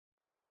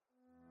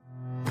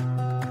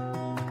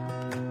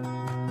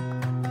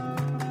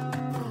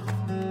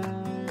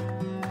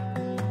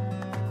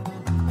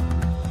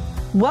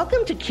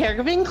Welcome to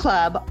Caregiving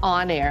Club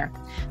On Air.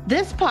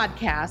 This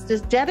podcast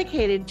is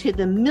dedicated to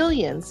the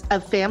millions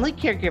of family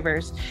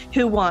caregivers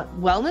who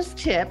want wellness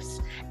tips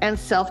and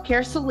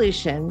self-care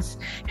solutions,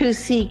 who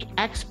seek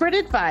expert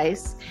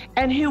advice,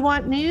 and who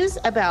want news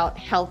about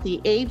healthy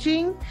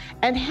aging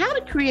and how to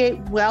create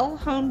well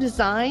home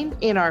design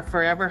in our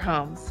forever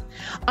homes.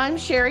 I'm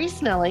Sherri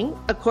Snelling,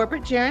 a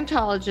corporate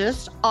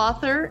gerontologist,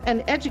 author,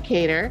 and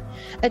educator,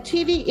 a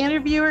TV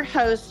interviewer,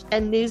 host,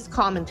 and news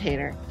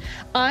commentator.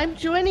 I'm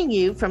joining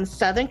you from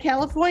Southern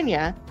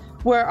California,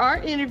 where our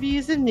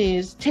interviews and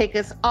news take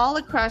us all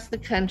across the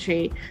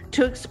country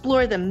to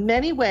explore the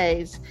many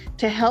ways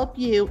to help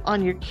you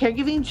on your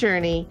caregiving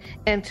journey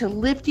and to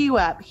lift you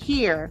up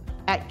here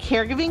at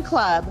Caregiving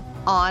Club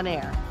On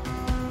Air.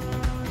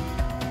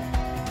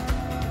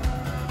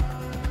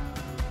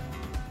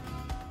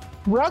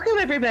 Welcome,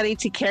 everybody,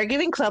 to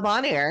Caregiving Club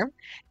On Air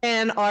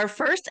and our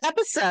first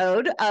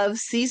episode of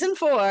Season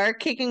 4,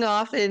 kicking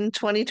off in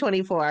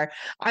 2024.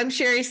 I'm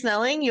Sherri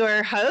Snelling,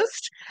 your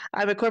host.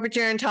 I'm a corporate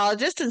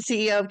gerontologist and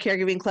CEO of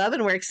Caregiving Club,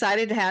 and we're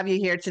excited to have you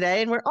here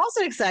today. And we're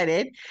also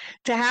excited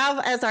to have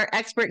as our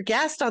expert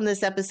guest on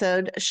this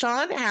episode,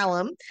 Shawn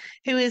Hallam,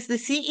 who is the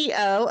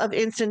CEO of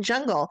Instant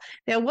Jungle.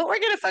 Now, what we're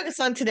going to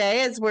focus on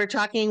today as we're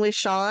talking with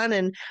Shawn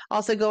and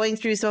also going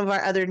through some of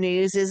our other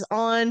news is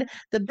on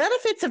the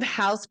benefits of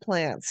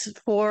houseplants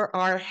for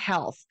our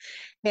health.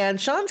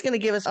 And Shawn's going to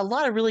give us a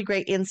lot of really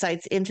great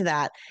insights into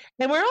that.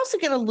 And we're also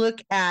going to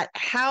look at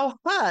how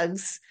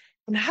HUGS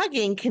and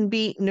hugging can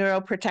be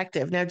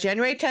neuroprotective. Now,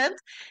 January 10th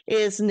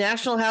is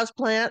National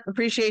Houseplant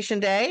Appreciation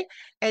Day,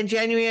 and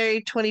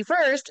January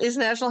 21st is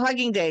National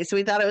Hugging Day. So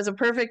we thought it was a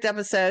perfect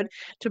episode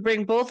to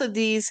bring both of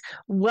these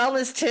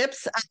wellness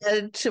tips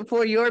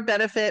for your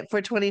benefit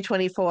for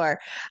 2024.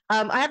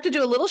 I have to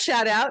do a little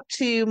shout out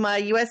to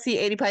my USC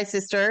 80 Pie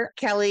sister,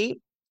 Kelly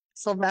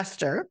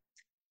Sylvester,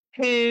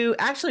 who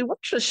actually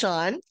works with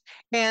Shawn.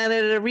 And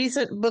at a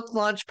recent book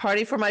launch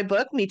party for my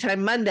book, Me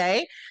Time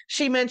Monday,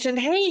 she mentioned,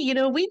 hey,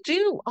 we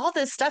do all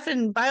this stuff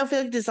in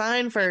biophilic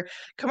design for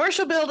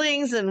commercial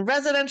buildings and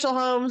residential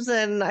homes.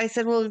 And I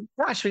said, well,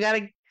 gosh, we got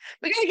to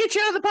get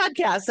you on the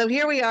podcast. So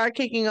here we are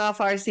kicking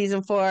off our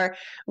Season 4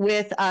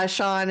 with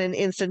Shawn and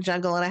Instant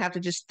Jungle. And I have to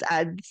just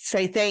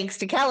say thanks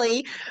to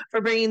Kelly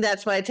for bringing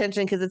that to my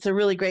attention, because it's a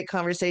really great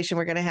conversation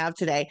we're going to have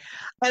today.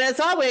 And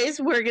as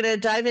always, we're going to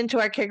dive into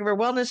our Caregiver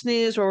Wellness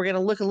News, where we're going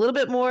to look a little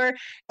bit more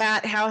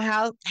at how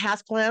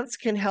houseplants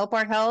can help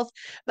our health,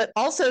 but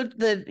also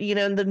the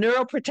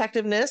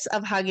neuroprotectiveness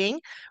of hugging.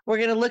 We're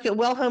going to look at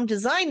well home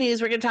design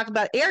news. We're going to talk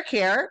about air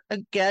care,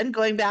 again,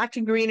 going back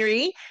to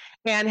greenery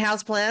and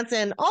houseplants,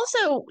 and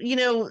also,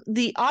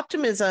 the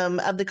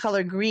optimism of the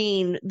color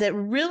green that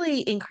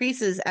really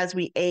increases as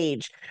we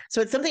age.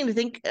 So it's something to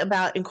think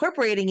about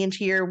incorporating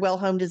into your well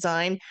home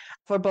design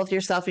for both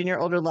yourself and your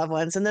older loved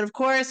ones. And then, of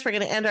course, we're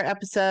going to end our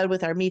episode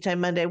with our Me Time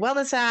Monday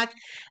wellness hack.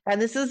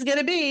 And this is going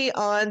to be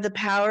on the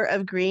power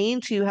of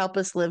green to help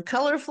us live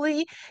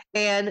colorfully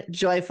and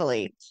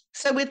joyfully.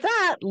 So with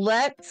that,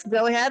 let's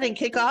go ahead and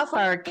kick off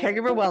our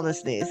Caregiver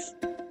Wellness News.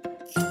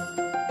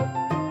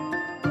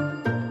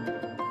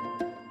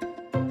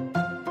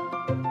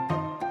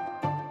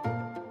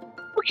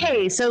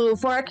 Okay, so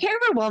for our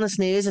Caregiver Wellness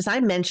News, as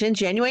I mentioned,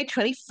 January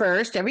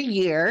 21st every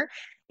year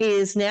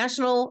is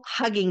National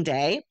Hugging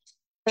Day.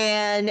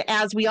 And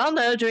as we all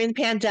know, during the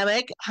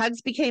pandemic,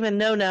 hugs became a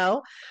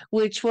no-no,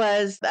 which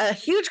was a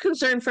huge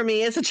concern for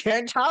me as a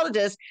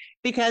gerontologist,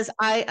 because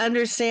I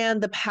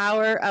understand the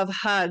power of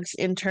hugs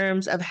in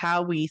terms of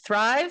how we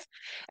thrive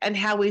and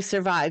how we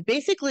survive.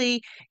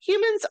 Basically,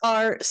 humans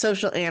are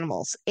social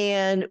animals,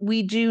 and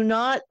we do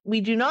not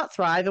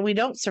thrive and we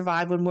don't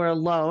survive when we're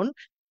alone.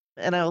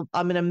 And I'm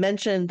going to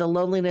mention the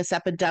loneliness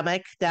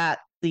epidemic that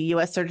the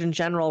U.S. Surgeon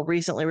General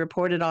recently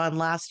reported on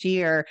last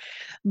year.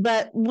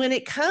 But when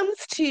it comes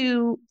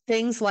to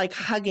things like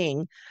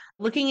hugging,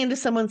 looking into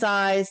someone's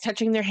eyes,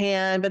 touching their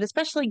hand, but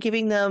especially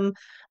giving them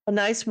a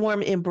nice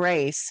warm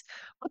embrace,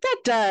 what that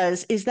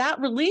does is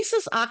that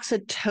releases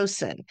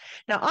oxytocin.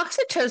 Now,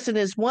 oxytocin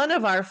is one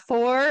of our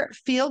 4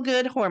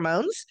 feel-good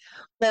hormones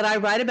that I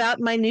write about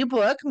in my new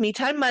book, Me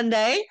Time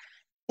Monday.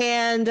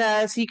 And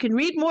so you can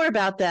read more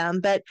about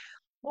them. But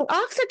what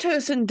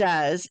oxytocin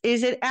does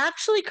is it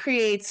actually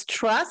creates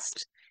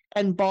trust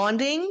and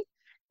bonding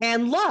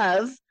and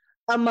love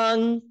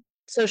among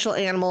social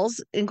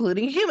animals,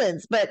 including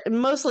humans, but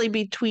mostly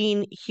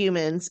between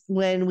humans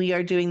when we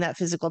are doing that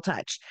physical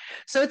touch.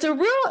 So it's a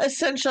real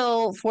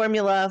essential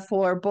formula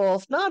for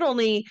both not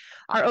only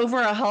our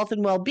overall health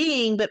and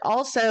well-being, but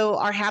also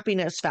our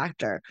happiness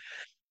factor.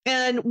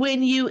 And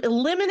when you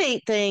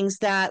eliminate things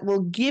that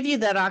will give you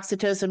that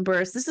oxytocin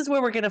burst, this is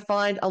where we're going to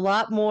find a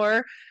lot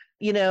more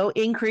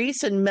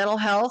increase in mental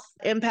health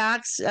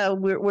impacts.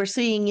 We're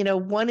seeing,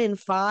 1 in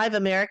 5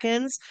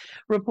 Americans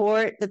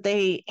report that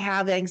they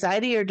have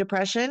anxiety or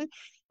depression.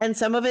 And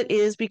some of it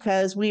is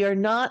because we are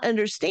not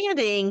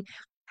understanding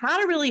how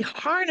to really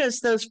harness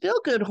those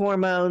feel-good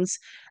hormones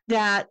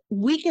that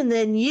we can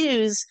then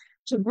use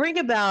to bring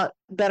about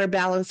better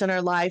balance in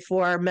our life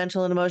for our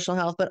mental and emotional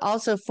health, but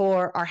also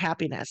for our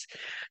happiness.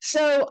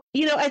 So,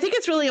 I think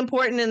it's really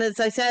important. And as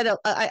I said,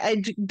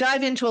 I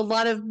dive into a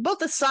lot of both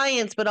the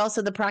science, but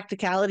also the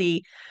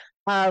practicality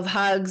of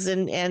hugs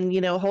and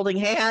holding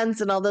hands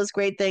and all those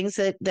great things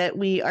that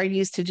we are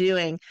used to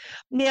doing.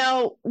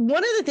 Now,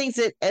 one of the things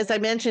that, as I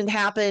mentioned,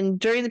 happened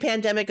during the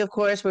pandemic, of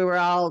course, we were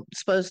all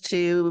supposed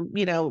to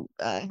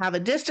have a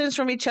distance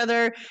from each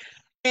other,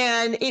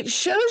 and it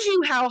shows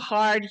you how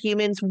hard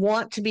humans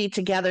want to be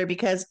together,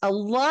 because a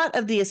lot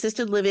of the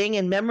assisted living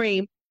and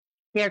memory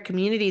care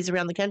communities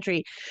around the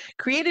country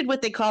created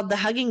what they called the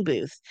hugging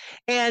booth.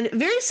 And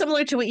very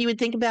similar to what you would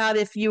think about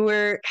if you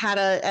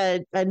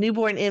had a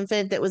newborn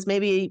infant that was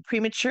maybe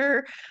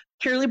premature,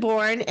 purely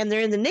born, and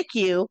they're in the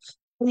NICU,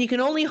 and you can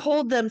only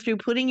hold them through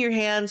putting your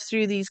hands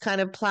through these kind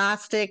of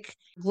plastic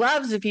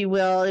gloves, if you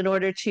will, in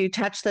order to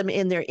touch them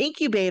in their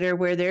incubator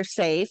where they're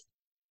safe.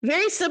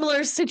 Very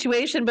similar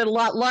situation, but a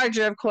lot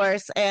larger, of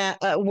course,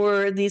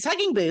 were these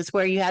hugging booths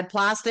where you had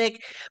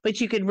plastic, but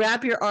you could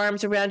wrap your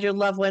arms around your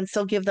loved one,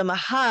 still give them a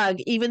hug,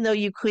 even though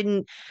you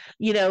couldn't,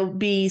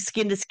 be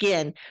skin to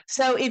skin.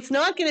 So it's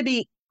not going to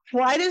be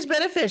quite as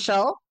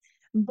beneficial.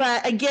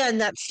 But again,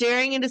 that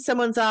staring into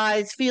someone's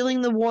eyes, feeling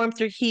the warmth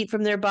or heat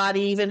from their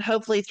body, even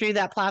hopefully through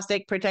that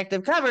plastic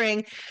protective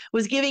covering,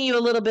 was giving you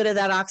a little bit of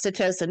that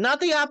oxytocin. Not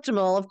the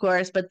optimal, of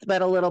course, but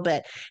a little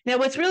bit. Now,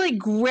 what's really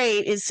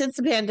great is since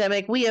the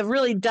pandemic, we have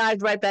really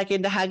dived right back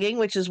into hugging,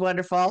 which is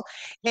wonderful.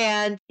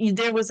 And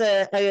there was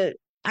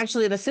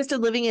actually an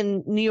assisted living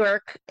in New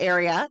York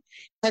area,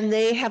 and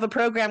they have a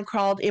program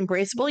called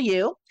Embraceable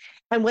You.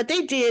 And what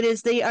they did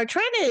is they are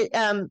trying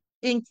to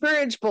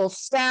encourage both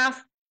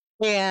staff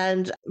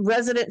and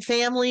resident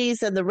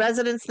families and the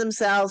residents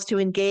themselves to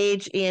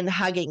engage in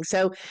hugging.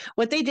 So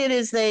what they did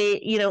is they,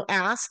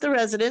 asked the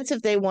residents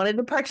if they wanted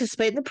to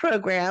participate in the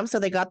program. So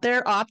they got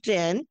their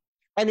opt-in.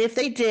 And if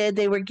they did,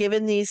 they were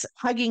given these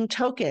hugging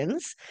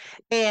tokens.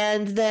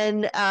 And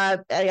then,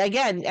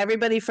 again,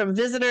 everybody from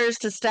visitors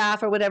to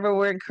staff or whatever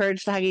were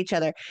encouraged to hug each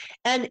other.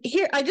 And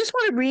here, I just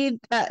want to read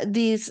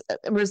these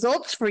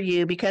results for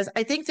you, because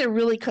I think they're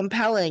really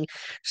compelling.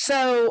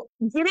 So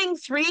getting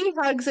 3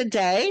 hugs a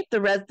day,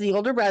 the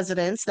older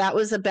residents, that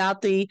was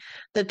about the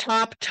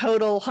top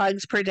total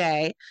hugs per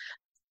day.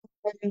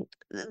 And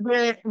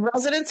the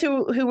residents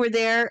who were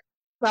there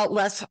felt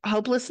less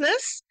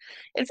hopelessness.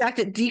 In fact,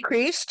 it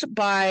decreased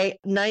by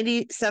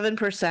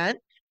 97%.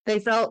 They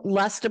felt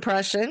less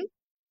depression.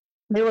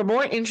 They were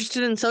more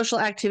interested in social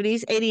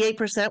activities.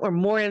 88% were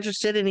more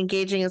interested in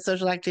engaging in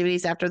social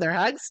activities after their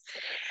hugs.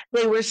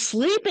 They were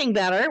sleeping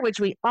better, which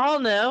we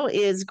all know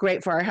is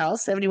great for our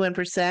health.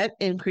 71%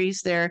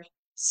 increased their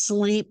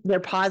sleep, their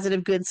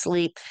positive, good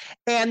sleep.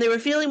 And they were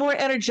feeling more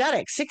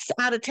energetic. 6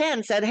 out of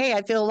 10 said, hey,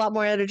 I feel a lot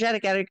more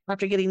energetic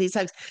after getting these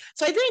hugs.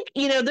 So I think,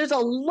 there's a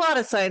lot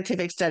of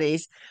scientific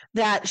studies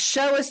that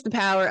show us the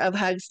power of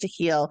hugs to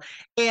heal.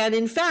 And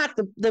in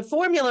fact, the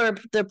formula,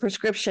 the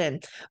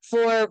prescription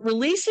for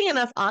releasing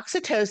enough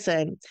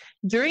oxytocin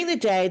during the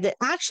day that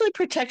actually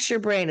protects your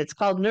brain, it's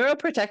called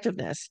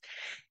neuroprotectiveness.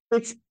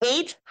 It's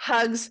 8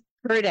 hugs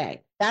per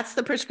day. That's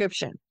the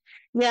prescription.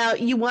 Now,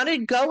 you want to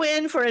go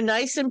in for a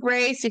nice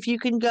embrace. If you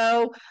can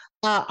go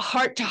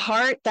heart to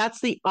heart,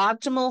 that's the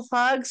optimal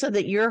hug, so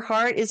that your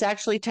heart is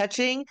actually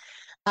touching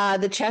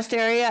the chest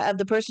area of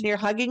the person you're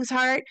hugging's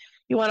heart.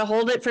 You want to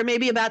hold it for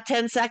maybe about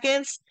 10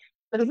 seconds.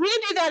 But if you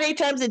do that 8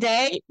 times a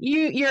day,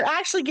 you're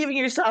actually giving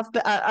yourself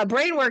a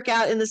brain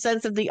workout, in the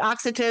sense of the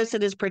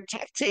oxytocin is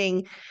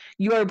protecting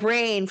your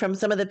brain from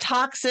some of the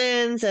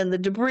toxins and the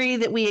debris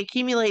that we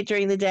accumulate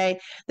during the day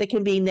that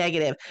can be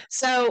negative.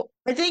 So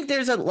I think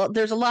there's a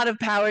lot of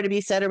power to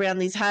be said around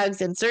these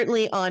hugs. And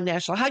certainly on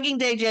National Hugging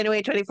Day,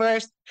 January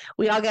 21st,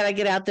 we all got to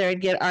get out there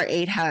and get our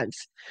 8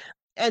 hugs.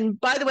 And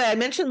by the way, I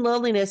mentioned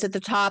loneliness at the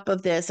top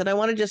of this, and I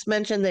want to just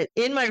mention that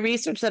in my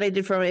research that I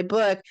did for my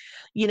book,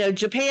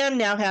 Japan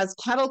now has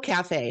cuddle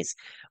cafes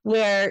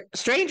where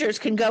strangers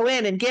can go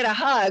in and get a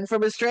hug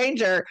from a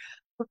stranger.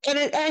 And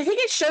I think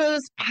it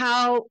shows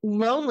how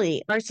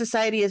lonely our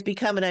society has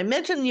become. And I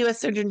mentioned the U.S.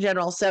 Surgeon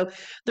General. So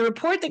the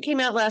report that came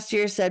out last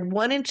year said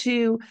 1 in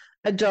 2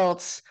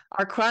 adults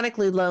are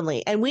chronically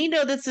lonely. And we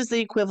know this is the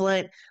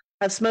equivalent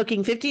of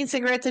smoking 15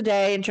 cigarettes a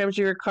day in terms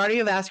of your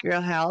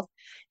cardiovascular health.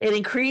 It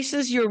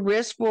increases your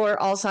risk for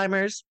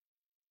Alzheimer's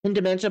and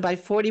dementia by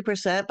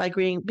 40% by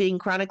being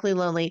chronically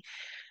lonely.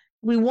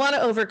 We want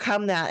to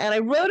overcome that. And I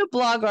wrote a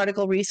blog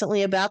article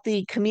recently about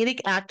the comedic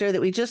actor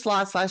that we just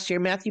lost last year,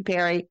 Matthew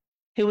Perry,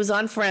 who was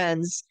on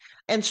Friends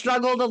and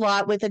struggled a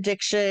lot with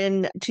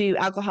addiction to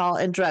alcohol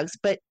and drugs.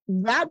 But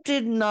that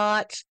did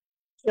not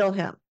kill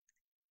him.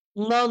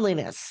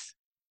 Loneliness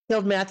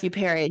killed Matthew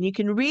Perry. And you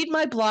can read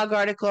my blog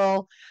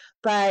article,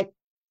 but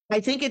I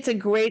think it's a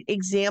great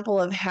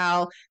example of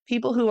how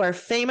people who are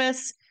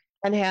famous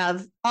and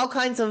have all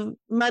kinds of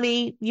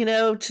money,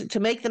 to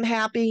make them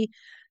happy,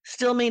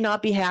 still may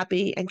not be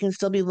happy and can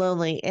still be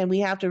lonely. And we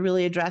have to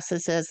really address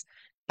this as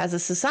a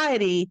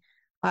society,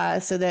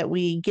 so that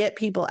we get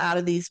people out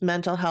of these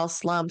mental health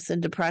slumps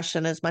and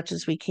depression as much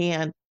as we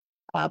can,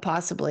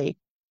 possibly.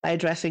 by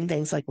addressing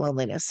things like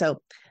loneliness.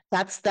 So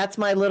that's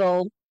my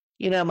little,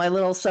 my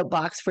little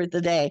soapbox for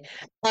the day.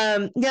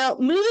 Now,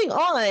 moving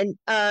on,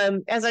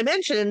 as I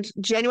mentioned,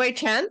 January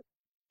 10th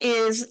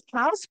is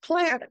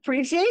Houseplant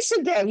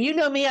Appreciation Day. You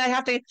know me, I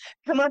have to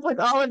come up with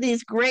all of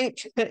these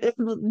great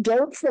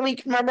dates that we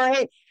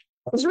commemorate.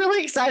 I was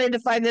really excited to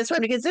find this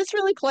one because this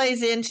really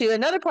plays into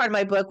another part of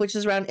my book, which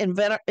is around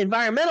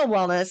environmental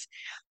wellness.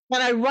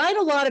 And I write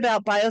a lot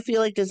about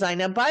biophilic design.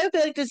 Now,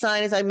 biophilic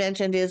design, as I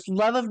mentioned, is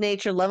love of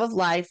nature, love of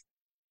life,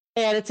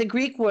 and it's a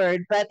Greek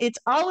word, but it's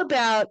all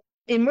about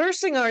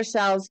immersing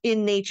ourselves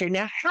in nature.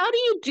 Now, how do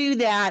you do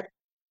that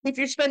if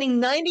you're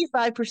spending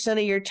 95% of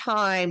your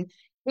time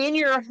in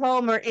your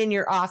home or in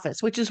your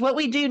office, which is what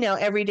we do now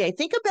every day?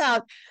 Think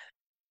about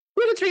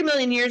 2 to 3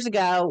 million years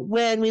ago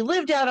when we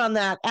lived out on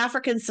that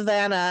African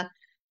savanna,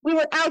 we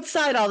were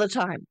outside all the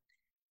time.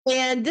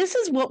 And this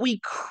is what we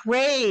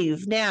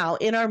crave now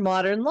in our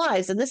modern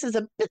lives. And this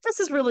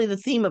is really the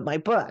theme of my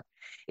book,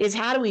 is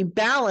how do we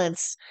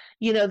balance,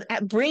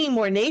 bringing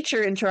more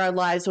nature into our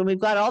lives when we've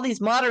got all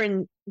these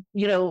modern,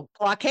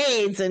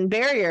 blockades and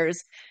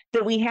barriers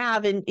that we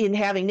have in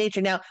having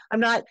nature. Now,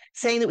 I'm not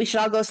saying that we should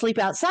all go sleep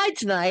outside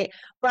tonight,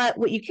 but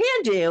what you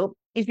can do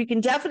is you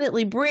can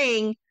definitely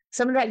bring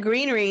some of that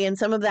greenery and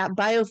some of that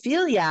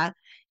biophilia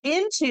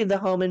into the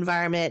home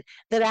environment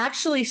that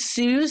actually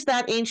soothes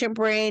that ancient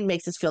brain,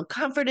 makes us feel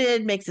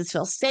comforted, makes us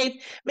feel safe,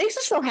 makes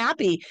us feel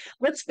happy.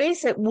 Let's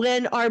face it,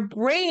 when our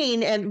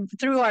brain and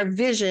through our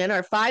vision,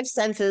 our five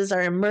senses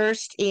are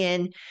immersed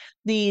in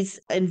these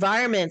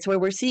environments where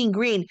we're seeing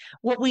green,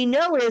 what we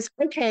know is,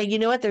 okay, you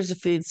know what? There's a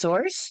food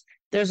source,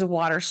 there's a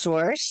water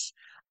source.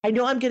 I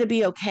know I'm going to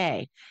be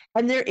okay.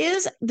 And there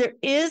is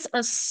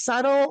a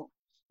subtle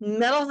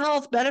mental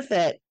health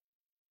benefit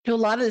to a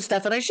lot of this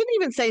stuff. And I shouldn't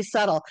even say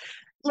subtle.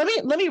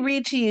 Let me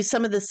read to you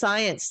some of the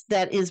science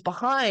that is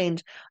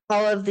behind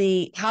all of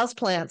the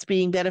houseplants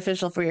being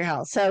beneficial for your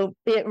health. So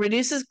it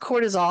reduces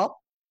cortisol,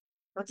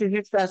 which is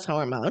your stress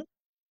hormone,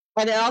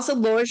 and it also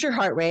lowers your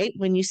heart rate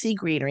when you see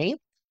greenery.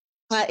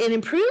 It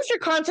improves your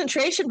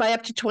concentration by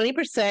up to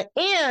 20%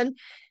 and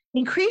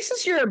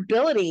increases your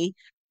ability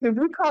to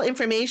recall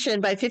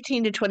information by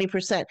 15 to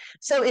 20%.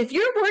 So if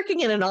you're working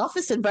in an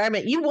office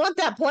environment, you want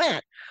that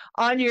plant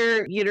on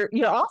your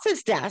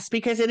office desk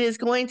because it is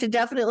going to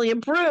definitely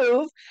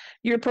improve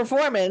your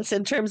performance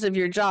in terms of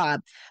your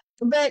job.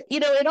 But,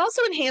 it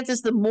also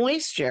enhances the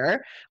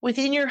moisture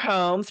within your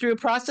home through a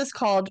process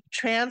called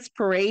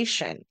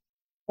transpiration.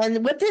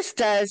 And what this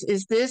does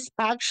is this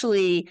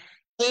actually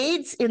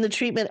aids in the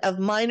treatment of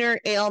minor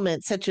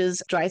ailments such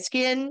as dry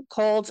skin,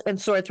 colds,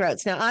 and sore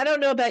throats. Now, I don't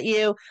know about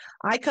you.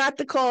 I caught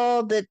the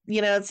cold that,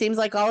 it seems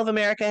like all of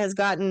America has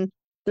gotten.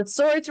 The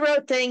sore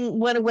throat thing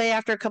went away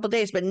after a couple of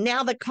days, but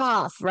now the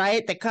cough,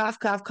 right? The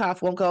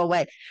cough won't go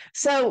away.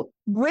 So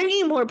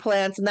bringing more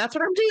plants, and that's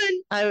what I'm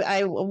doing.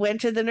 I went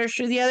to the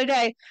nursery the other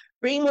day.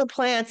 Bringing more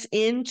plants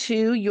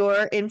into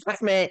your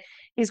environment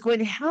is going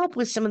to help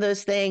with some of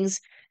those things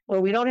where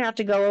we don't have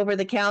to go over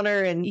the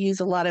counter and use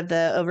a lot of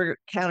the over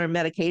counter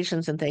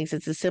medications and things.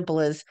 It's as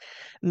simple as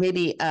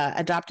maybe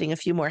adopting a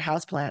few more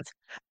houseplants.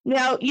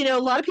 Now, a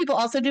lot of people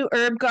also do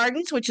herb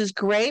gardens, which is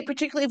great,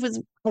 particularly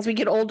as we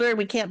get older and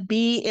we can't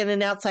be in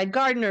an outside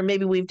garden, or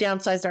maybe we've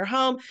downsized our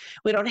home.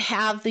 We don't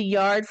have the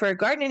yard for a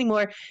garden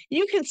anymore.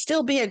 You can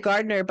still be a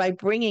gardener by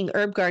bringing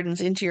herb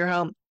gardens into your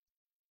home.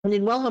 And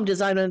in Well Home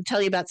Design, I'm going to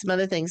tell you about some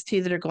other things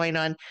too that are going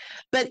on.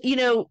 But,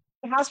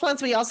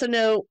 houseplants, we also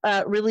know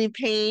relieve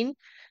pain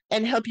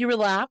and help you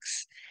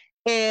relax,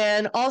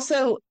 and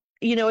also,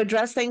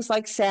 address things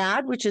like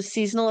SAD, which is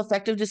seasonal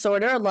affective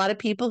disorder. A lot of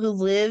people who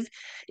live,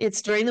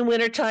 it's during the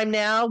winter time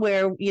now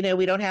where,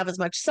 we don't have as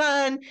much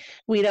sun,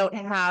 we don't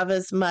have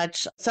as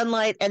much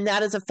sunlight, and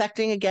that is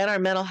affecting, again, our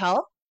mental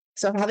health.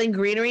 So having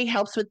greenery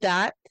helps with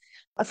that.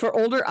 For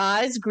older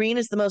eyes, green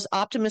is the most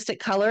optimistic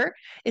color.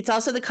 It's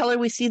also the color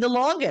we see the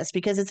longest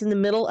because it's in the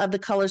middle of the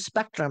color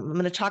spectrum. I'm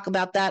going to talk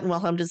about that in Well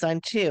Home Design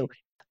too.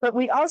 But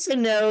we also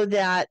know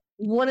that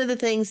one of the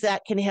things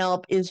that can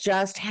help is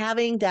just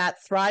having that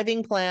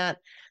thriving plant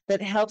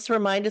that helps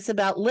remind us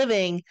about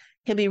living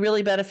can be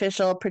really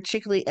beneficial,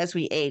 particularly as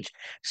we age.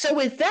 So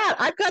with that,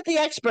 I've got the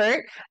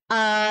expert,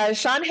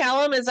 Shawn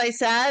Hallam, as I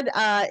said,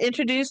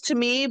 introduced to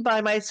me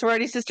by my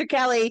sorority sister,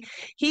 Kelly.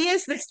 He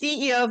is the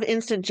CEO of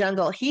Instant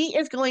Jungle. He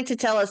is going to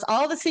tell us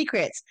all the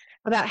secrets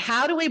about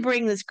how do we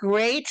bring this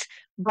great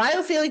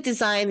biophilic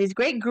design, these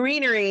great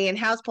greenery and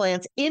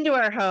houseplants into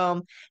our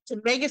home to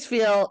make us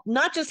feel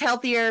not just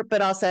healthier,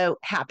 but also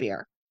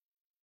happier.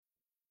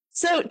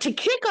 So to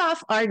kick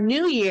off our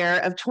new year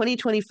of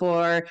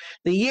 2024,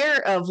 the year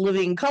of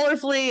living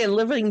colorfully and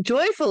living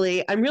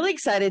joyfully, I'm really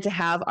excited to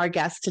have our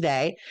guest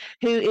today,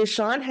 who is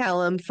Shawn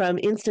Hallam from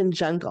Instant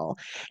Jungle.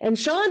 And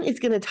Shawn is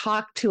going to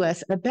talk to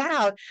us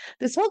about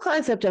this whole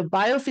concept of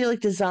biophilic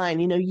design,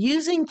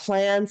 using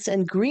plants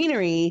and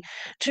greenery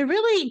to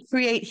really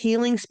create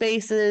healing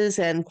spaces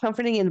and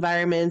comforting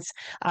environments.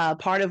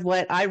 Part of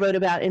what I wrote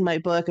about in my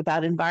book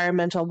about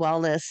environmental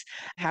wellness,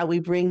 how we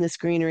bring this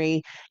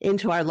greenery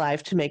into our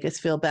life to make us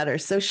feel better.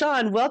 So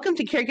Shawn, welcome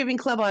to Caregiving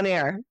Club On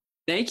Air.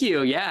 Thank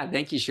you. Yeah,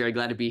 thank you, Sherri.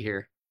 Glad to be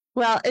here.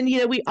 Well, and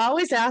we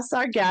always ask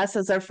our guests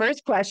as our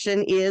first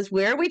question is,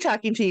 where are we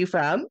talking to you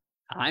from?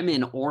 I'm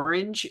in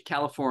Orange,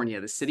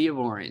 California, the city of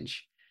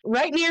Orange.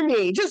 Right near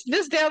me, just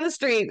down the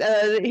street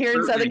here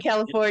in Southern Perfect.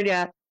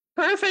 California.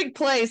 Perfect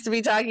place to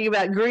be talking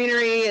about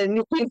greenery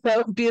and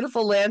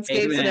beautiful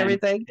landscapes and Amen.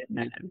 everything.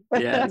 Amen.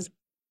 Yes.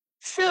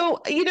 So,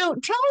 tell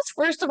us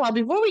first of all,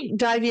 before we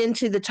dive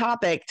into the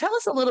topic, tell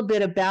us a little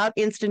bit about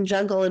Instant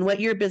Jungle and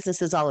what your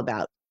business is all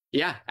about.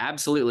 Yeah,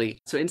 absolutely.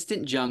 So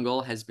Instant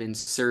Jungle has been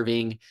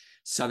serving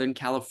Southern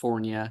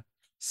California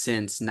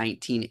since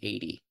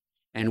 1980,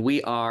 and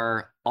we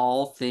are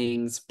all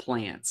things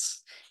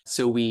plants.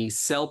 So we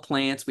sell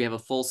plants. We have a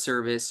full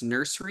service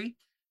nursery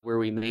where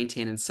we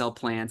maintain and sell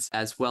plants,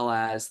 as well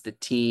as the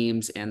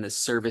teams and the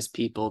service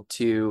people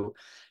to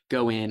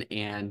go in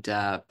and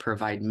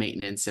provide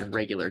maintenance and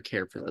regular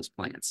care for those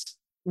plants.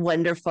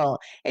 Wonderful.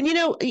 And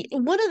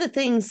one of the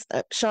things,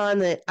 Shawn,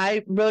 that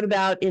I wrote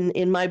about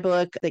in my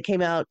book that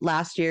came out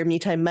last year, Me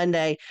Time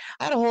Monday,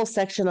 I had a whole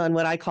section on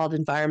what I called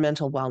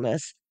environmental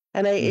wellness.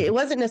 And it Mhm.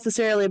 wasn't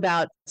necessarily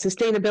about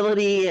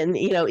sustainability and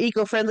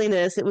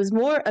eco-friendliness. It was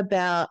more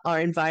about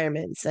our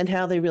environments and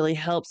how they really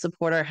help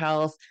support our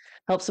health,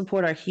 help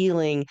support our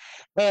healing.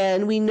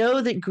 And we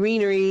know that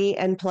greenery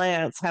and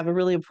plants have a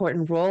really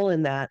important role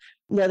in that.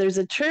 Now, there's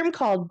a term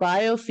called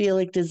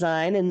biophilic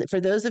design. And for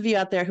those of you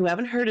out there who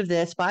haven't heard of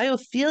this,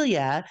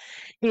 biophilia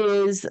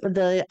is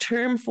the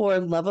term for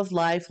love of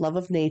life, love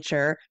of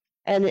nature.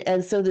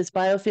 And so this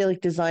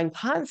biophilic design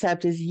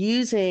concept is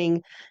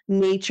using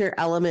nature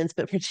elements,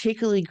 but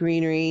particularly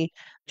greenery,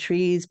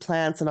 trees,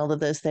 plants, and all of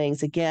those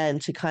things, again,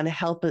 to kind of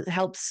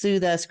help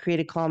soothe us, create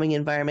a calming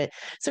environment.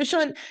 So,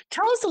 Shawn,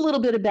 tell us a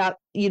little bit about,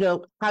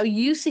 how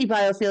you see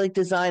biophilic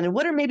design and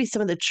what are maybe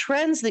some of the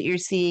trends that you're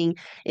seeing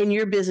in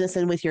your business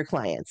and with your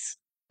clients.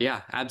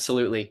 Yeah,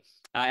 absolutely.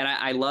 And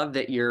I love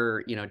that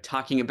you're,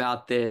 talking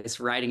about this,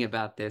 writing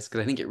about this,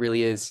 because I think it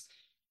really is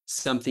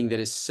something that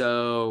is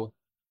so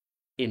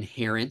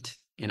inherent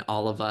in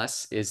all of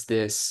us is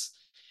this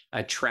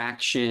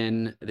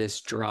attraction,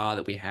 this draw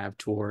that we have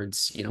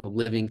towards,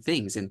 living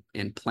things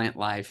and plant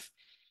life,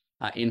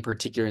 in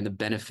particular, and the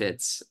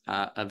benefits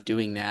of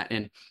doing that.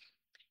 And,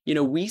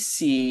 we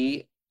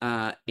see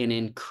an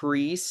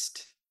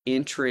increased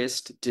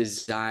interest,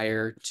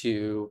 desire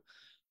to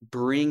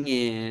bring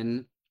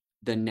in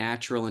the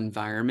natural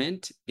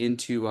environment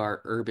into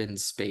our urban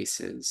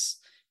spaces.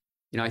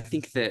 I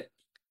think that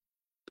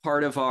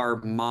part of our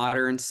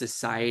modern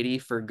society,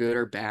 for good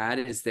or bad,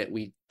 is that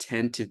we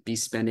tend to be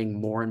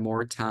spending more and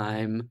more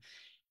time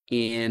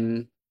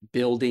in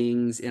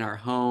buildings, in our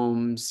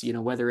homes,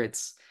 whether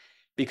it's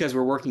because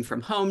we're working from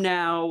home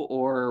now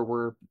or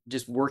we're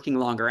just working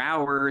longer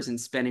hours and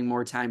spending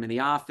more time in the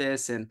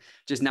office and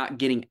just not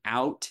getting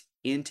out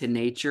into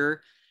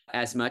nature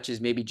as much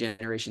as maybe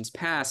generations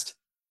past.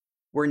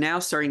 We're now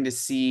starting to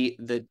see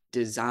the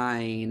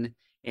design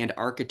and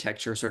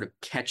architecture sort of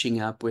catching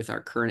up with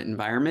our current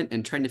environment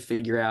and trying to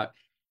figure out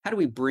how do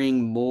we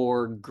bring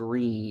more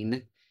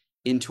green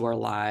into our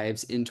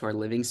lives, into our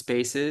living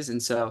spaces.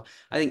 And so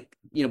I think,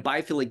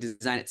 biophilic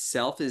design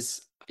itself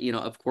is,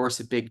 of course,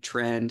 a big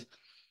trend.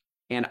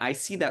 And I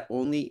see that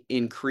only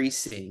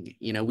increasing.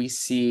 We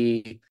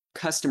see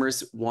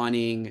customers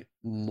wanting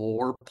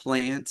more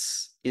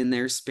plants in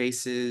their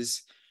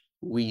spaces.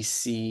 We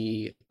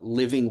see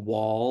living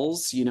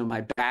walls.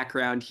 My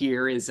background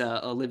here is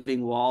a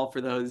living wall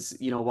for those,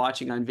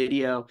 watching on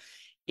video.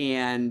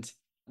 And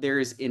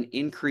there's an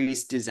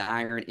increased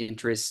desire and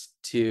interest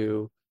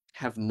to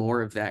have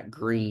more of that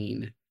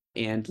green.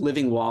 And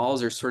living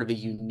walls are sort of a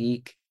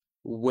unique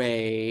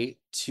way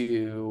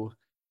to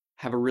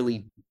have a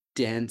really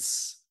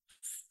dense,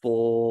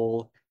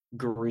 full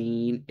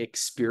green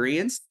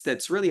experience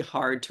that's really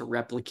hard to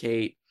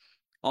replicate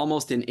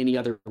almost in any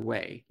other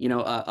way.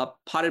 A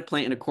potted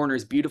plant in a corner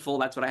is beautiful.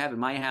 That's what I have in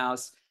my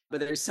house. But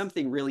there's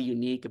something really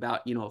unique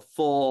about, a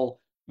full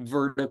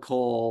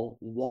vertical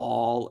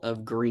wall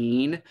of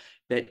green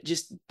that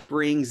just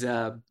brings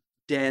a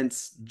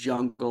dense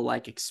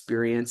jungle-like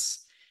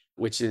experience,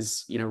 which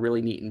is,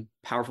 really neat and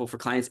powerful for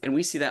clients. And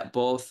we see that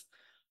both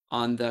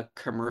on the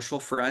commercial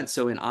front,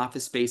 so in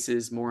office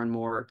spaces, more and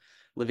more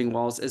living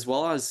walls, as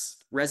well as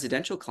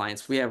residential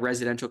clients. We have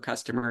residential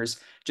customers.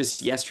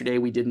 Just yesterday,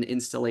 we did an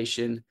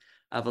installation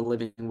of a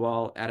living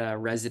wall at a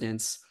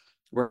residence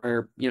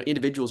where,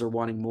 individuals are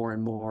wanting more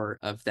and more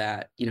of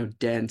that,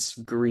 dense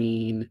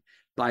green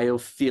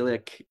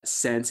biophilic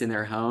sense in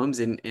their homes,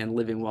 and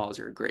living walls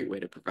are a great way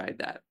to provide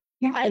that.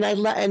 Yeah, and I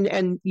love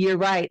and you're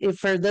right. If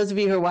for those of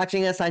you who are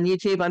watching us on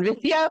YouTube on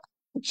video,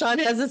 Shawn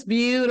has this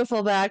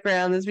beautiful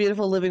background, this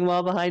beautiful living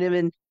wall behind him,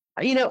 and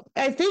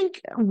I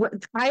think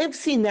I have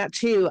seen that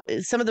too.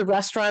 Some of the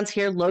restaurants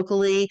here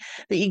locally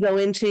that you go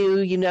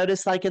into, you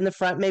notice like in the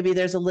front, maybe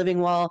there's a living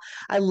wall.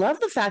 I love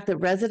the fact that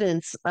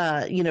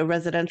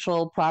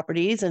residential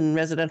properties and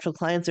residential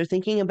clients are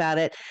thinking about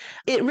it.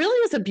 It really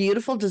is a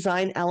beautiful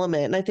design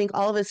element. And I think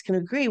all of us can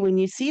agree when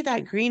you see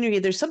that greenery,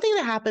 there's something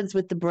that happens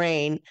with the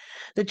brain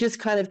that just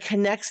kind of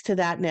connects to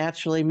that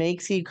naturally,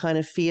 makes you kind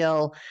of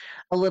feel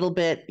a little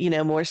bit,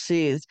 more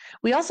soothed.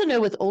 We also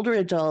know with older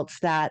adults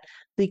that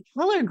the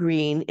color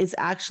green is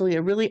actually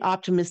a really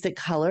optimistic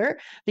color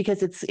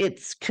because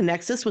it's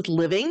connects us with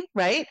living,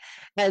 right?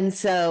 And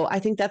so I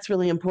think that's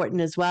really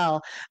important as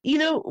well.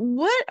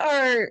 What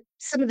are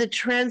some of the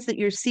trends that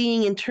you're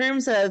seeing in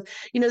terms of,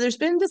 there's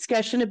been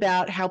discussion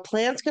about how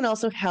plants can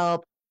also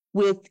help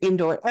with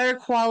indoor air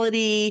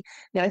quality.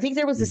 Now, I think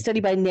there was a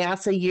study by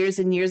NASA years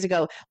and years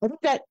ago. I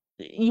think that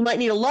you might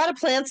need a lot of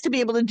plants to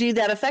be able to do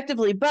that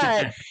effectively,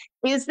 but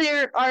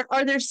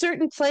are there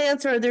certain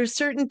plants or are there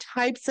certain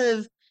types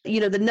of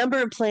the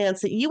number of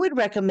plants that you would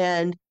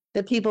recommend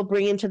that people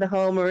bring into the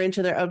home or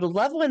into their older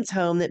loved one's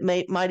home that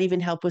might even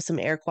help with some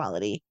air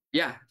quality?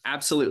 Yeah,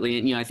 absolutely.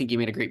 And, I think you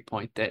made a great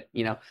point that,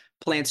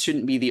 plants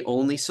shouldn't be the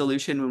only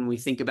solution when we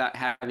think about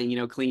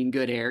having, clean,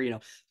 good air,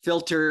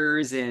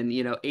 filters and,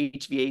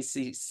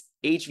 HVAC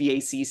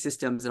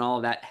systems and all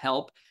of that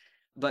help.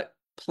 But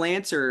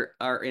plants are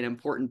an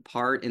important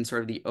part in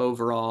sort of the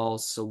overall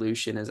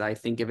solution, as I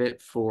think of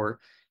it, for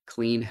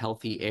clean,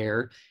 healthy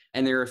air.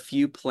 And there are a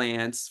few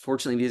plants.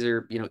 Fortunately, these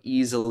are,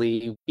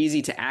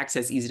 easy to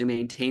access, easy to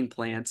maintain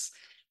plants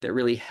that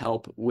really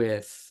help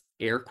with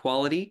air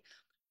quality.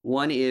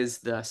 One is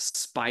the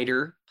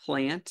spider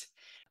plant,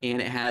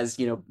 and it has,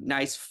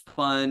 nice,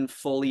 fun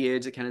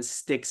foliage that kind of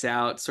sticks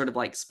out, sort of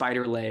like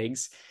spider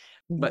legs.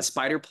 But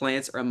spider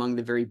plants are among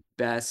the very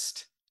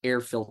best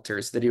air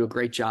filters. They do a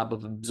great job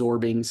of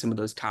absorbing some of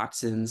those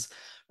toxins,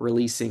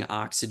 releasing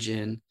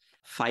oxygen.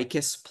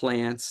 Ficus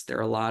plants, there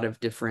are a lot of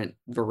different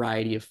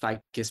variety of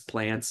ficus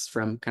plants,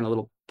 from kind of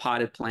little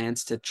potted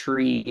plants to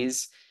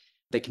trees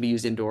that can be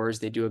used indoors.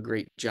 They do a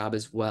great job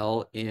as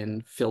well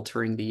in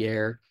filtering the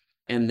air.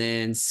 And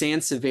then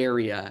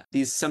Sansevieria,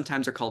 these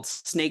sometimes are called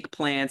snake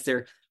plants.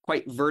 They're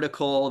quite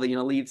vertical. The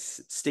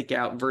leaves stick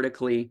out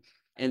vertically.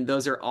 And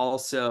those are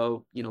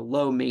also,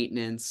 low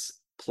maintenance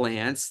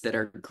plants that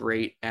are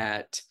great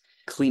at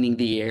cleaning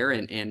the air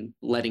and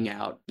letting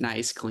out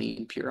nice,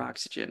 clean, pure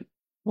oxygen.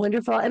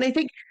 Wonderful. And I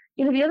think,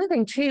 the other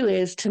thing too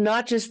is to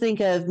not just think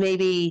of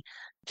maybe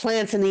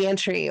plants in the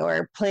entry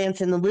or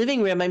plants in the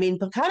living room. I mean,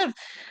 but kind of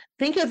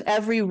think of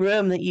every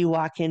room that you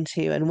walk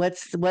into and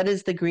what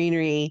is the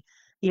greenery,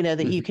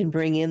 that you can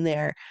bring in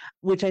there,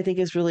 which I think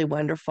is really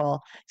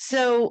wonderful.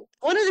 So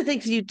one of the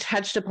things you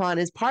touched upon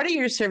is part of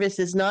your service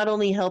is not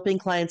only helping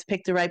clients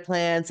pick the right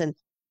plants and,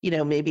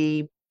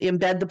 maybe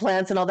embed the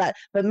plants and all that,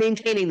 but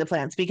maintaining the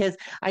plants. Because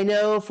I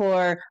know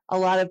for a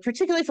lot of,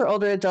 particularly for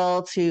older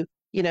adults who,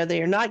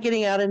 they are not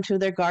getting out into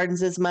their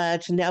gardens as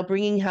much. And now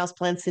bringing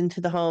houseplants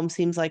into the home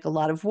seems like a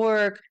lot of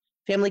work.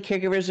 Family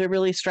caregivers are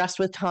really stressed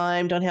with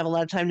time, don't have a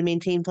lot of time to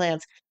maintain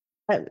plants.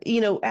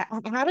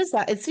 How does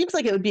that? It seems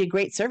like it would be a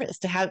great service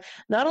to have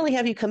not only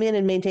have you come in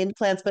and maintain the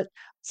plants, but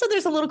so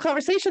there's a little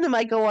conversation that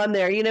might go on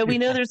there. We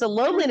know there's a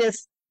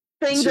loneliness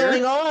thing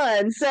going Sure.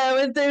 on. So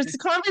if there's a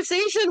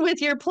conversation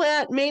with your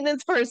plant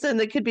maintenance person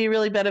that could be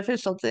really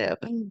beneficial too.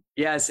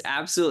 Yes,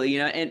 absolutely.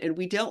 And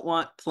we don't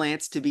want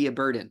plants to be a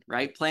burden,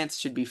 right? Plants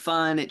should be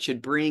fun. It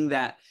should bring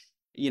that,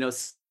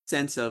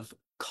 sense of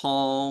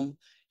calm,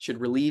 should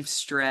relieve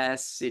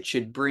stress. It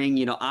should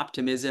bring,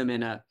 optimism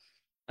and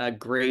a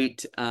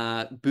great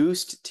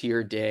boost to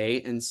your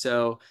day. And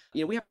so,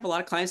 we have a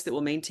lot of clients that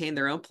will maintain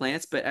their own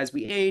plants, but as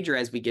we age or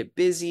as we get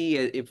busy,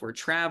 if we're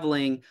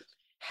traveling,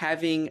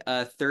 having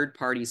a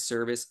third-party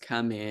service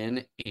come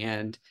in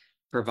and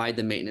provide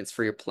the maintenance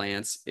for your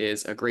plants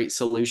is a great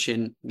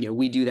solution.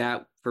 We do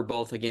that for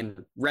both,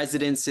 again,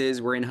 residences,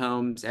 we're in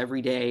homes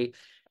every day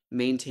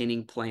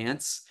maintaining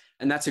plants.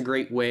 And that's a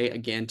great way,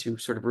 again, to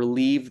sort of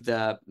relieve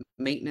the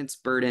maintenance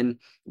burden,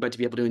 but to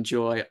be able to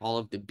enjoy all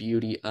of the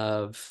beauty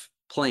of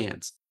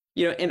plants.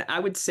 And I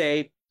would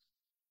say,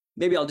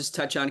 maybe I'll just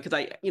touch on, because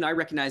I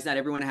recognize not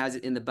everyone has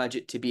it in the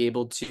budget to be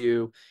able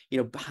to,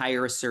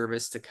 hire a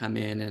service to come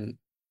in and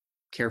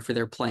care for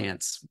their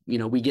plants.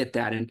 We get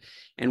that,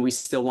 and we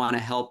still want to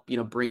help,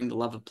 bring the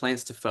love of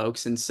plants to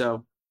folks. And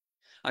so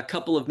a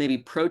couple of maybe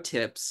pro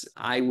tips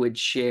I would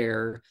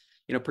share,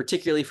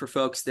 particularly for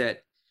folks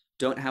that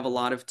don't have a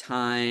lot of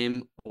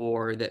time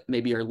or that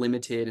maybe are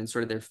limited in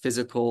sort of their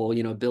physical,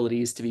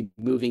 abilities to be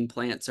moving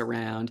plants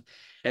around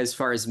as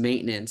far as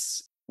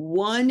maintenance.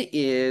 One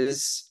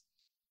is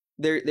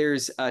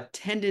there's a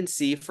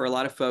tendency for a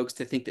lot of folks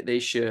to think that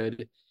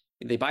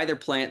they buy their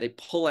plant, they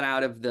pull it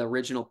out of the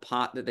original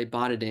pot that they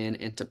bought it in,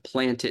 and to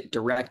plant it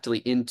directly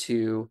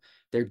into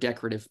their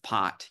decorative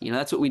pot.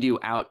 That's what we do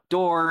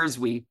outdoors.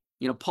 We,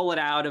 pull it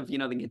out of, the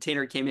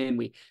container it came in,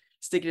 we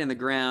stick it in the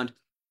ground.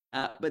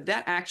 But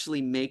that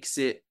actually makes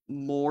it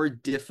more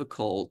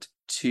difficult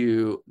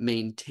to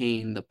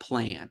maintain the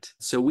plant.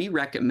 So we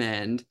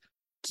recommend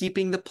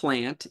keeping the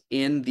plant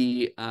in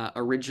the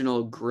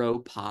original grow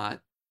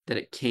pot that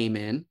it came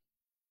in,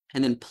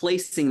 and then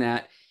placing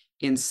that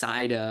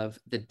inside of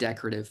the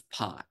decorative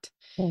pot.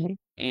 Mhm.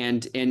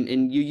 And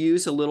you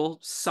use a little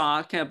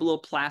kind of a little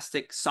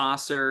plastic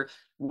saucer.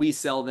 We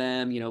sell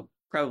them,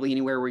 probably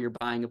anywhere where you're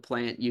buying a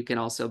plant. You can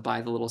also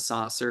buy the little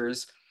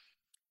saucers.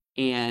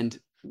 And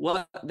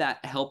what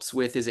that helps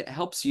with is it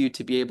helps you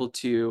to be able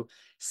to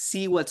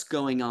see what's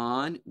going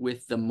on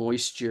with the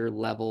moisture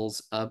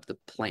levels of the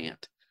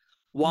plant.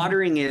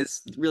 Watering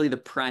is really the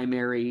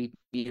primary,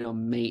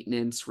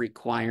 maintenance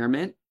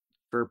requirement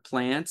for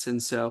plants.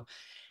 And so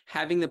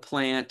having the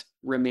plant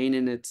remain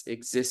in its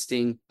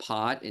existing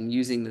pot and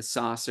using the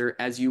saucer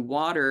as you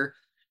water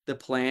the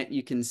plant,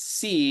 you can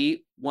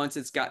see once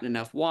it's gotten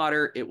enough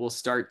water, it will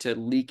start to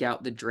leak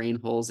out the drain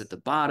holes at the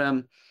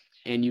bottom,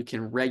 and you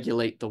can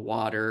regulate the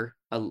water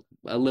a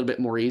little bit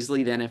more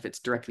easily than if it's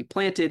directly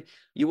planted.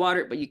 You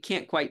water it, but you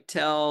can't quite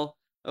tell,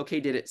 okay,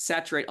 did it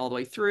saturate all the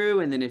way through?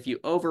 And then if you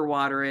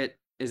overwater it,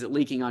 is it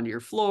leaking onto your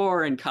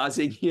floor and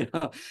causing,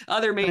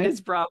 other Right.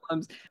 maintenance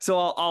problems? So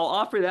I'll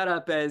offer that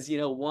up as,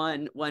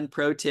 one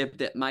pro tip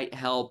that might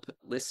help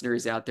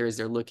listeners out there as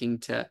they're looking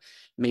to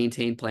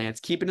maintain plants.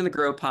 Keep it in the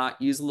grow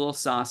pot, use a little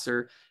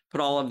saucer, put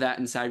all of that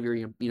inside of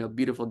your,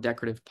 beautiful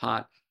decorative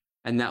pot,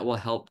 and that will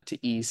help to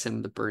ease some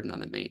of the burden on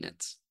the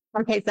maintenance.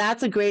 Okay,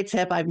 that's a great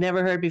tip I've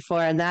never heard before,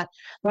 and that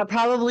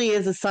probably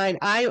is a sign.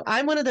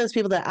 I'm one of those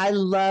people that I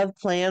love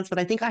plants, but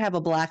I think I have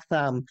a black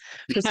thumb.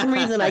 For some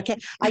reason, I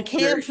can't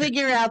Sure.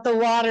 figure out the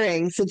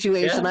watering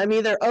situation. Yeah. I'm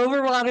either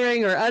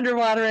overwatering or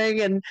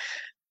underwatering, and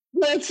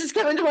it's just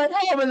coming to my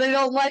home and they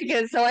don't like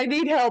it. So I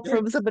need help Sure.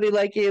 from somebody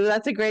like you.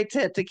 That's a great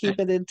tip to keep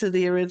it into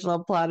the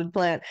original plotted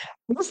plant.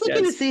 I'm just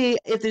looking to Yes. see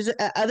if there's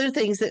other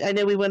things that I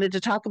know we wanted to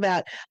talk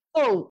about.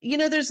 Oh,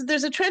 there's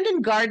a trend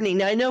in gardening.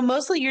 Now I know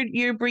mostly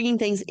you're bringing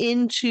things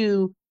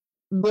into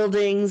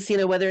buildings,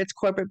 whether it's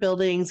corporate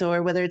buildings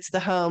or whether it's the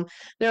home.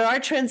 There are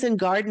trends in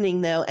gardening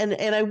though.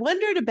 And I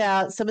wondered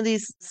about some of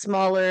these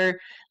smaller,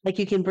 like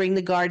you can bring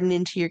the garden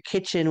into your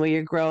kitchen where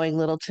you're growing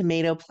little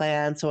tomato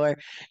plants, or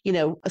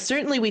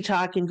certainly we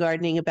talk in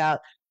gardening about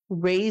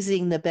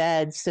raising the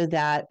bed so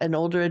that an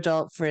older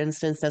adult, for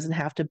instance, doesn't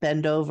have to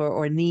bend over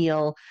or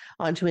kneel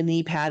onto a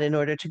knee pad in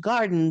order to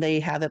garden. They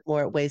have it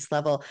more at waist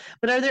level.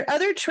 But are there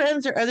other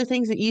trends or other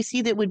things that you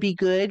see that would be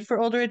good for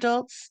older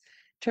adults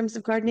in terms of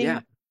Yeah.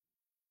 gardening?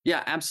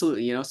 Yeah,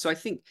 absolutely. So I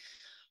think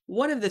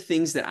one of the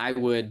things that I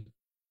would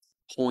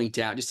point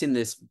out just in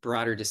this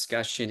broader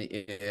discussion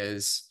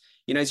is,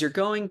 as you're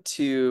going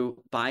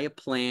to buy a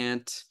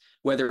plant,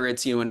 whether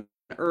it's, an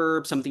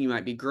herb, something you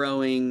might be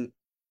growing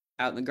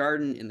out in the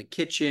garden, in the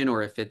kitchen,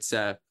 or if it's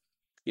a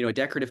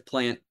decorative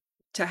plant,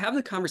 to have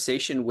the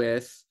conversation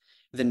with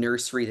the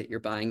nursery that you're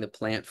buying the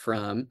plant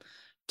from.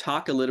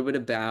 Talk a little bit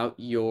about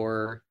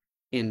your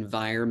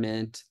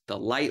environment, the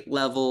light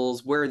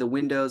levels, where are the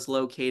windows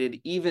located,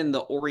 even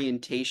the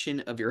orientation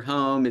of your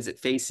home. Is it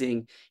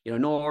facing,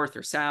 north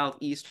or south,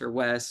 east or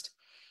west?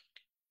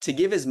 To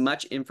give as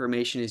much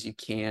information as you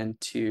can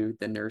to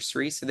the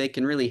nursery so they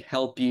can really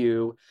help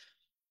you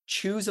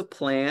choose a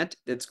plant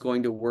that's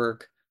going to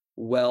work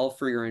well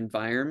for your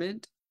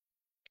environment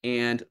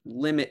and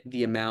limit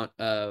the amount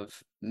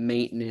of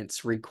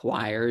maintenance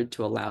required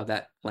to allow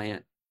that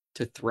plant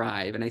to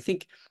thrive. And I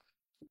think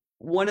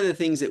one of the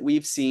things that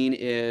we've seen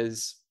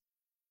is,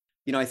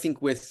 I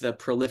think with the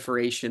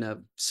proliferation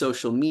of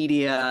social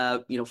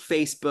media,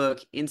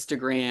 Facebook,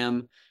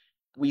 Instagram,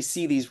 we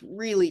see these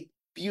really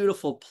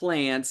beautiful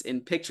plants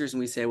in pictures and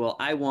we say, well,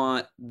 I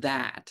want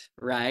that,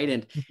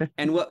 right?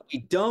 And what we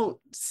don't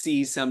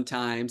see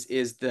sometimes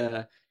is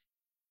the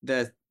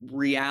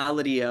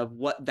reality of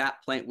what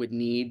that plant would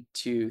need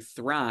to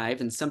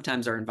thrive. And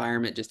sometimes our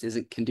environment just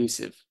isn't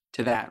conducive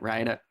to that,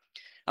 right?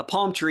 A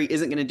palm tree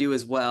isn't going to do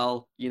as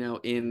well,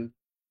 in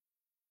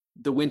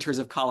the winters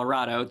of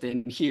Colorado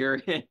than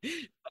here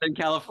in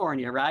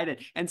California,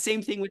 right? And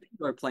same thing with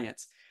indoor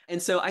plants.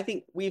 And so I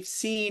think we've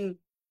seen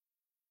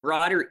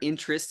broader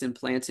interest in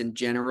plants in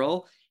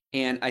general,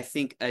 and I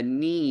think a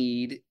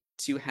need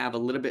to have a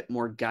little bit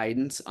more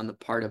guidance on the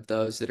part of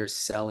those that are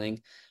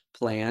selling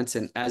plants.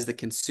 And as the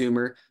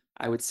consumer,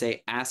 I would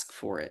say ask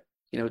for it.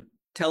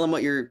 Tell them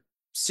what your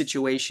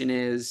situation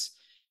is,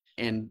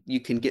 and you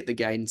can get the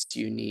guidance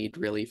you need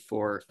really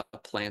for a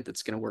plant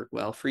that's going to work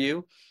well for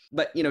you.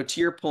 But, to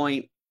your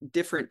point,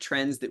 different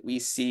trends that we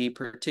see,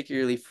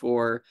 particularly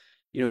for,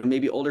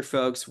 maybe older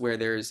folks where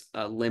there's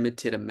a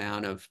limited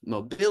amount of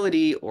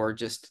mobility or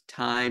just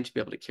time to be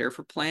able to care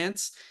for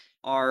plants,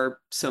 are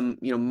some,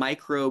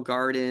 micro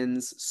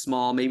gardens,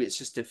 small, maybe it's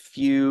just a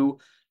few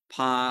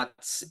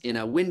pots in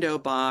a window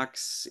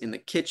box in the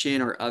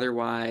kitchen or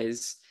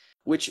otherwise,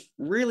 which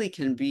really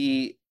can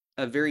be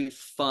a very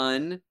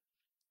fun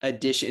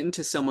addition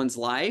to someone's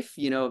life,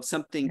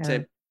 something Yeah.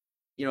 to,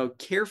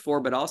 care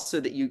for, but also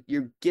that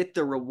you get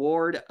the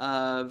reward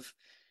of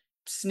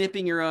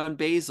snipping your own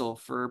basil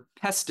for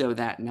pesto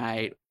that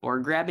night, or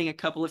grabbing a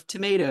couple of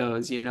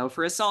tomatoes,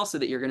 for a salsa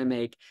that you're going to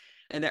make.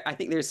 And I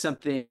think there's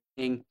something,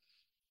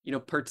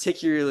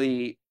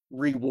 particularly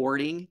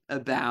rewarding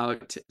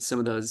about some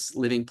of those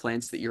living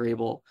plants that you're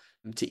able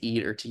to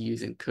eat or to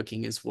use in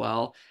cooking as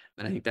well.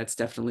 And I think that's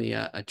definitely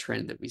a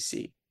trend that we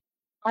see.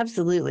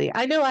 Absolutely.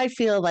 I know I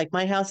feel like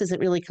my house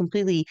isn't really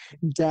completely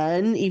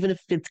done, even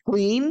if it's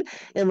clean,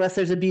 unless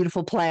there's a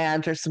beautiful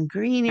plant or some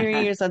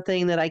greenery or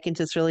something that I can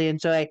just really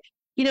enjoy.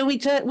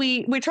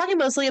 We're talking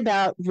mostly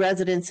about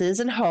residences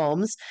and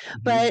homes,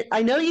 Mhm. but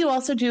I know you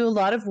also do a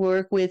lot of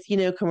work with,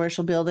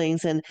 commercial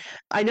buildings. And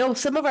I know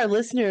some of our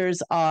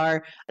listeners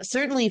are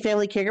certainly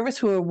family caregivers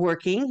who are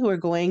working, who are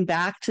going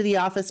back to the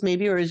office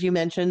maybe, or as you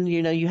mentioned,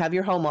 you have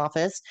your home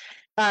office.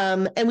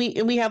 And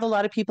we have a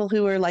lot of people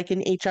who are like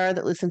in HR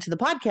that listen to the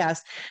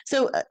podcast.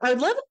 So I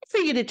would love for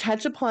you to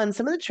touch upon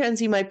some of the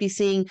trends you might be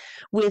seeing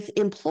with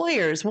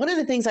employers. One of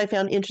the things I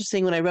found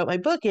interesting when I wrote my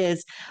book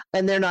is,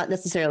 and they're not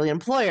necessarily an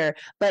employer,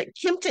 but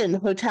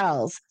Kimpton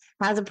Hotels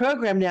has a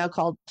program now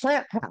called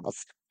Plant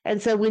House. And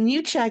so when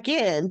you check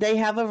in, they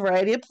have a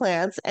variety of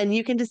plants, and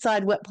you can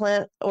decide what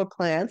plant or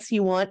plants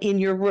you want in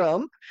your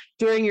room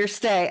during your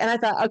stay. And I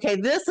thought, okay,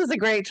 this is a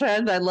great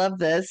trend. I love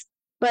this.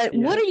 But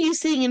what Yeah. are you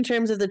seeing in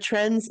terms of the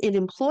trends in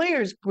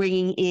employers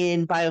bringing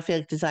in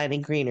biophilic design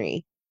and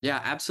greenery? Yeah,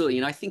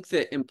 absolutely. I think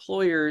that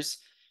employers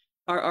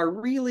are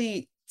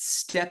really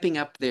stepping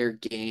up their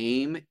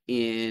game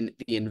in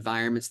the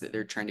environments that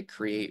they're trying to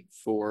create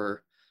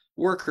for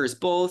workers.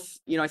 Both,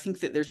 I think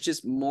that there's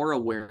just more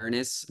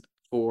awareness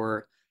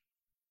for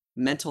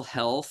mental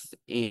health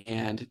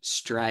and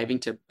striving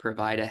to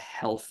provide a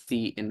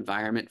healthy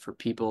environment for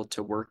people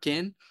to work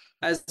in,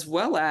 as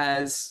well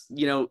as,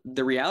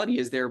 the reality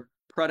is their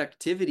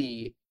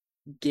productivity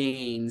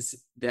gains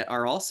that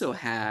are also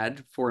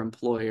had for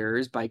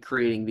employers by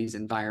creating these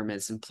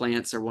environments. And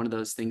plants are one of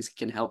those things that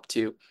can help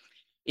to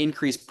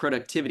increase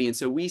productivity. And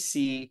so we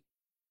see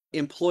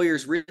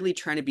employers really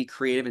trying to be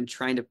creative and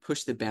trying to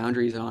push the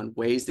boundaries on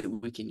ways that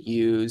we can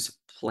use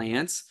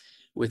plants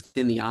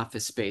within the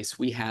office space.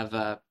 We have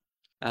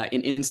an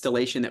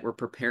installation that we're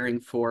preparing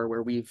for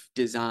where we've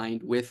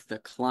designed with the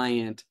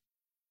client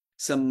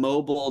some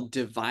mobile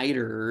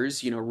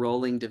dividers,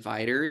 rolling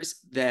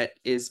dividers that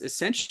is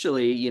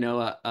essentially,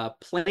 a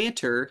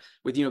planter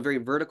with, very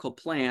vertical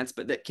plants,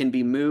 but that can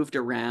be moved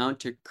around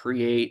to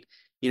create,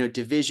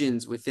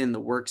 divisions within the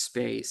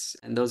workspace.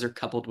 And those are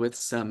coupled with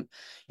some,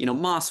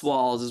 moss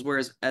walls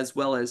as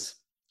well as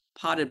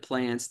potted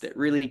plants that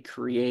really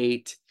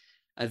create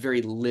a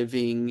very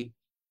living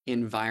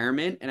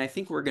environment. And I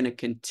think we're going to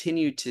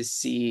continue to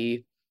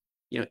see,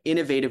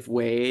 innovative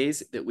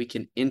ways that we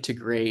can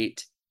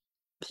integrate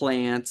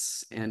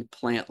plants and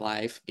plant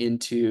life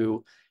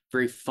into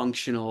very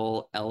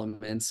functional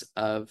elements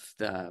of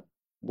the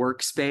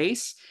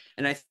workspace.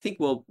 And I think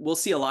we'll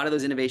see a lot of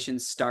those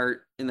innovations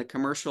start in the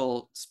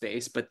commercial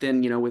space, but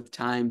then, with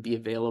time be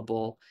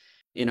available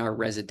in our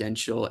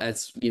residential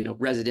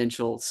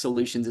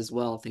solutions as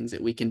well, things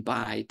that we can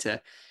buy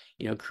to,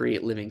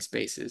 create living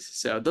spaces.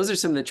 So those are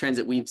some of the trends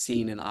that we've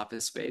seen in the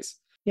office space.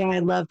 Yeah, I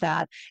love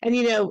that. And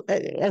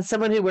as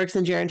someone who works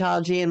in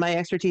gerontology and my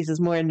expertise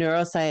is more in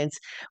neuroscience,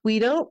 we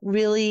don't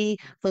really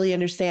fully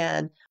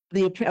understand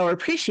or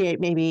appreciate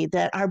maybe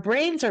that our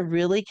brains are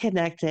really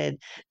connected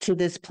to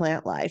this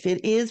plant life.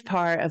 It is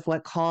part of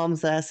what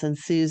calms us and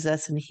soothes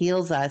us and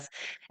heals us.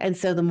 And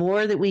so the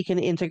more that we can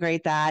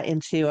integrate that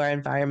into our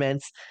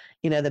environments,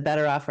 the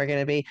better off we're going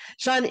to be.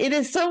 Shawn, it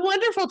is so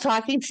wonderful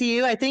talking to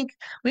you. I think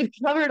we've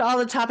covered all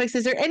the topics.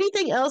 Is there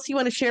anything else you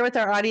want to share with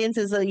our audience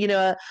as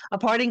a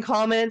parting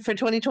comment for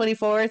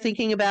 2024,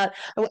 thinking about,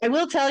 I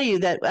will tell you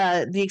that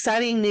the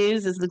exciting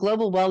news is the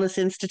Global Wellness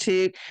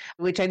Institute,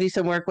 which I do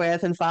some work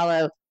with and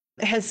follow,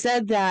 has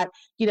said that,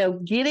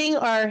 getting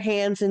our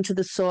hands into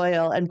the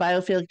soil and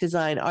biophilic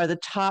design are the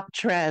top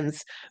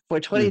trends for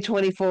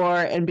 2024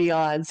 and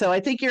beyond. So I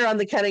think you're on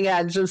the cutting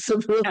edge of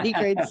some really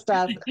great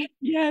stuff.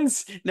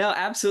 Yes, no,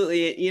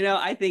 absolutely.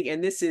 I think,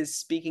 and this is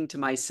speaking to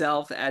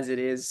myself as it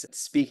is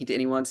speaking to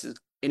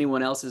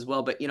anyone else as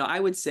well. But, I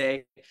would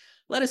say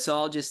let us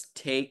all just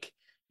take,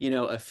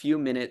 a few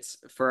minutes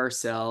for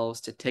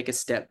ourselves to take a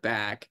step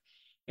back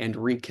and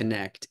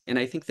reconnect. And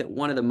I think that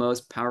one of the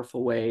most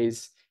powerful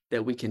ways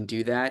that we can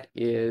do that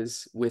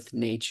is with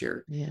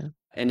nature. Yeah.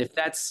 And if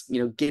that's,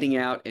 getting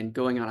out and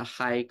going on a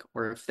hike,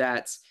 or if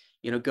that's,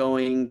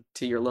 going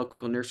to your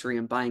local nursery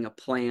and buying a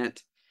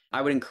plant,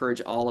 I would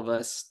encourage all of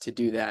us to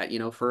do that,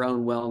 for our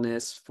own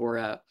wellness, for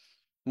a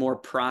more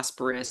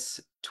prosperous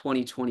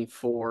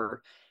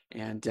 2024.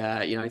 And,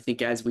 I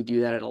think as we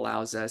do that, it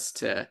allows us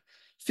to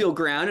feel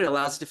grounded, it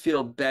allows us to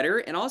feel better,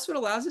 and also it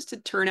allows us to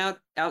turn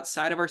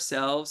outside of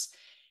ourselves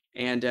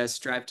and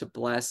strive to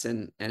bless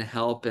and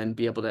help and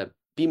be able to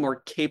be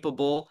more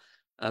capable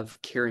of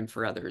caring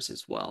for others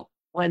as well.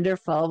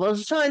 Wonderful. Well,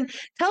 Shawn,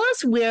 tell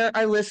us where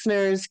our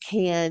listeners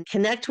can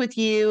connect with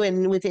you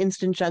and with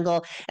Instant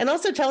Jungle. And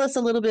also tell us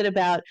a little bit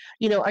about,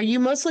 are you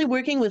mostly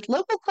working with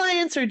local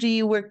clients or do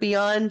you work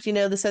beyond,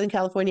 the Southern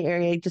California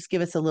area? Just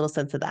give us a little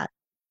sense of that.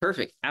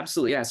 Perfect.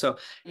 Absolutely. Yeah. So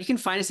you can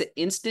find us at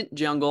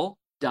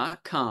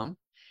instantjungle.com.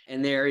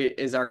 And there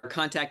is our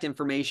contact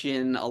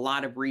information, a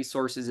lot of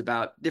resources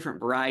about different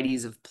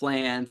varieties of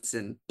plants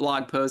and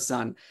blog posts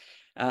on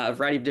a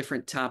variety of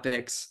different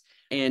topics.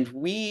 And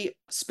we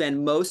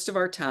spend most of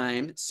our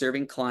time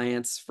serving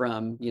clients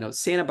from,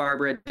 Santa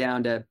Barbara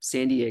down to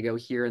San Diego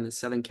here in the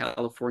Southern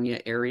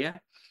California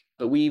area.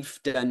 But we've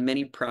done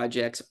many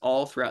projects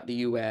all throughout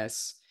the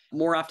US,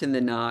 more often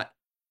than not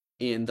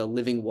in the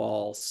living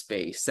wall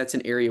space. That's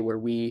an area where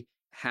we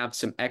have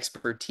some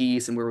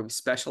expertise and where we've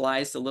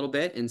specialized a little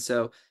bit. And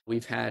so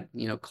we've had,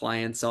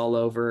 clients all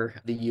over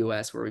the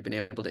US where we've been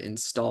able to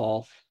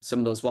install some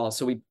of those walls.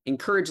 So we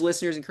encourage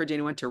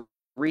anyone to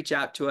reach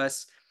out to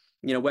us,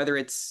 whether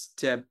it's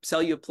to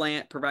sell you a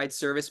plant, provide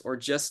service, or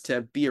just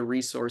to be a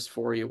resource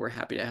for you. We're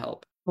happy to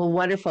help. Well,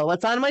 wonderful.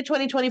 What's on my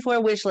 2024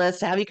 wish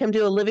list to have you come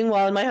do a living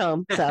wall in my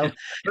home. So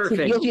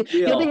Perfect. you'll be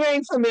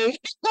hearing from me.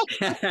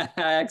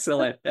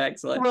 Excellent.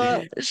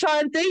 Well,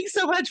 Shawn, thanks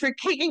so much for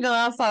kicking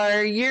off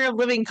our year of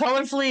living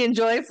colorfully and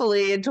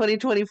joyfully in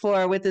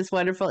 2024 with this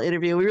wonderful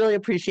interview. We really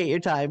appreciate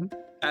your time.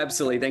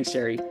 Absolutely. Thanks,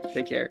 Sherri.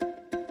 Take care.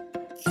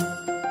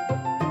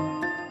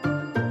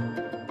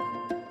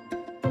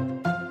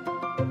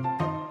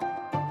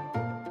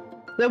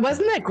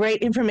 Wasn't that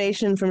great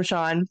information from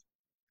Shawn?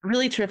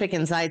 Really terrific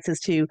insights as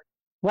to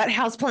what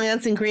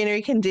houseplants and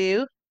greenery can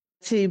do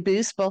to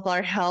boost both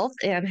our health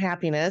and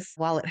happiness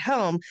while at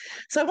home.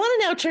 So I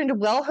want to now turn to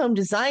Well Home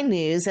Design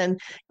News, and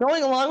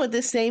going along with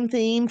this same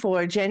theme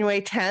for January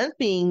 10th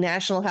being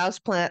National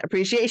Houseplant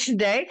Appreciation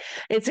Day,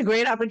 it's a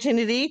great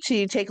opportunity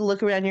to take a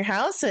look around your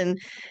house and,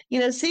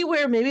 see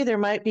where maybe there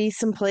might be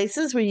some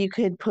places where you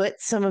could put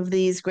some of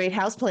these great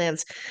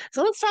houseplants.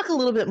 So let's talk a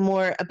little bit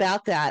more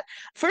about that.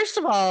 First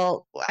of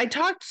all, I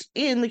talked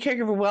in the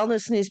Caregiver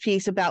Wellness News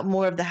piece about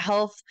more of the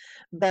health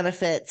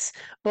benefits,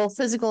 both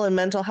physical and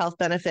mental health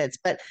benefits.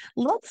 But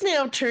let's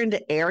now turn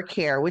to air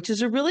care, which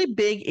is a really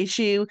big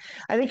issue.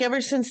 I think ever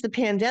since the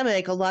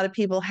pandemic, a lot of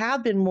people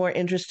have been more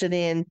interested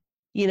in,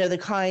 the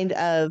kind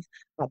of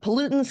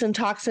pollutants and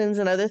toxins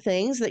and other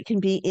things that can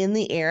be in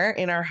the air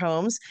in our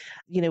homes.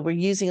 We're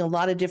using a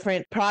lot of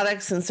different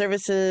products and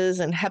services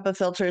and HEPA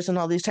filters and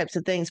all these types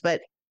of things.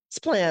 But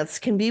plants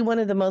can be one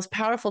of the most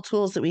powerful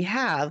tools that we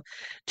have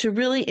to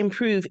really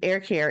improve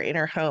air care in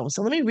our home.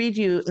 So let me read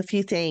you a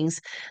few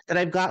things that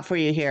I've got for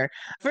you here.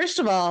 First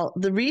of all,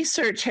 the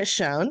research has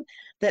shown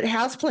that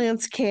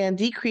houseplants can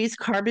decrease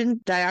carbon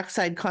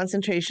dioxide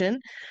concentration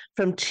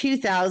from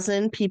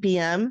 2,000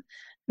 ppm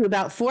to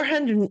about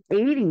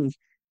 480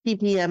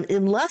 ppm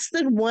in less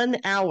than 1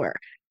 hour.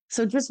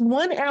 So just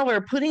 1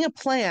 hour putting a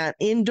plant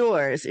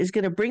indoors is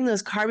going to bring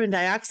those carbon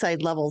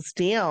dioxide levels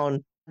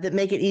down that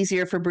make it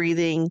easier for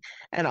breathing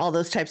and all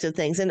those types of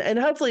things. And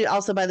hopefully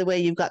also, by the way,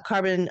 you've got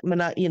carbon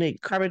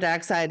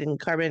dioxide and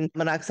carbon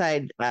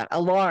monoxide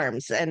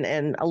alarms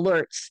and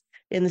alerts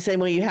in the same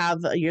way you have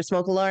your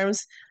smoke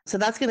alarms. So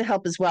that's going to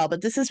help as well.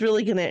 But this is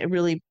really going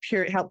to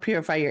help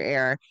purify your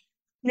air.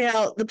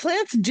 Now, the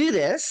plants do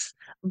this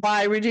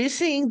by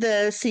reducing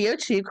the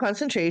CO2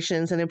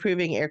 concentrations and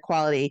improving air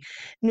quality.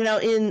 Now,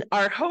 in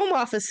our home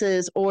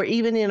offices or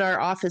even in our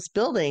office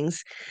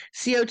buildings,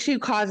 CO2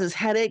 causes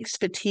headaches,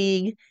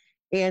 fatigue,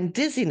 and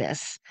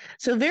dizziness.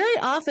 So very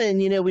often,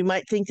 we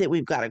might think that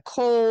we've got a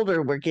cold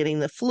or we're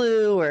getting the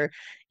flu or,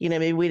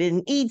 maybe we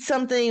didn't eat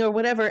something or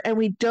whatever, and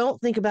we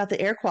don't think about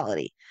the air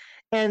quality.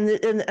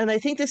 And I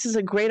think this is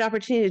a great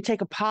opportunity to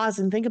take a pause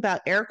and think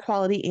about air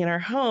quality in our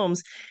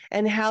homes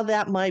and how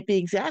that might be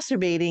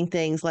exacerbating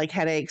things like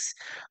headaches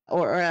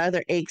or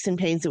other aches and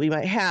pains that we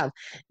might have.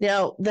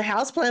 Now, the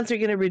houseplants are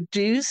going to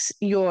reduce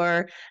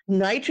your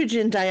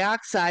nitrogen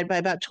dioxide by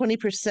about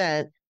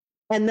 20%,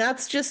 and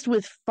that's just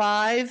with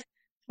 5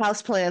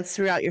 houseplants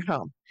throughout your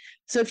home.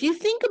 So if you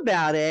think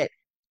about it,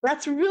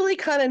 that's really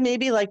kind of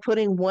maybe like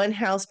putting 1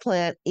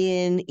 houseplant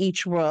in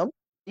each room.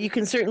 You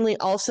can certainly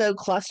also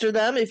cluster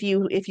them if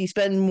you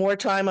spend more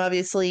time,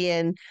 obviously,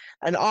 in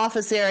an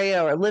office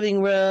area or a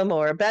living room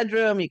or a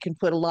bedroom. You can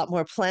put a lot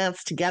more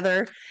plants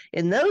together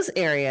in those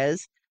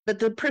areas. But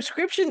the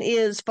prescription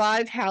is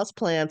 5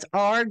 houseplants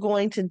are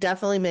going to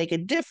definitely make a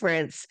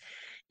difference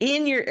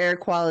in your air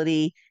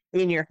quality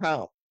in your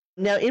home.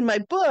 Now, in my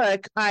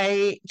book,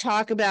 I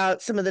talk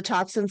about some of the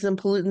toxins and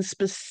pollutants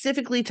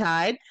specifically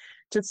tied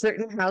to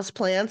certain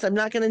houseplants. I'm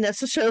not going to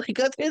necessarily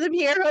go through them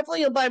here.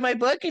 Hopefully you'll buy my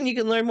book and you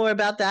can learn more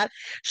about that.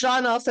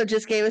 Shawn also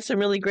just gave us some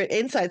really great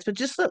insights, but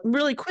just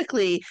really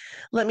quickly,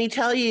 let me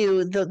tell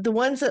you the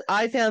ones that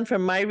I found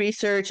from my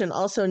research, and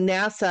also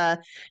NASA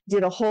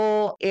did a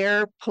whole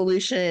air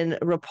pollution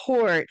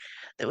report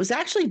that was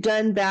actually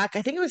done back,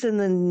 I think it was in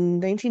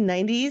the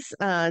 1990s.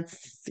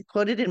 It's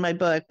quoted in my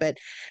book, but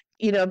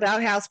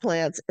about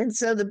houseplants. And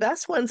so the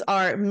best ones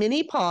are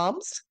mini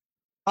palms.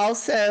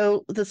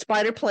 Also, the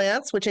spider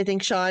plants, which I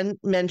think Shawn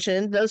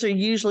mentioned, those are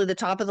usually the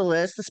top of the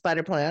list, the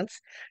spider plants.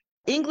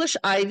 English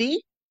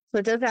ivy, so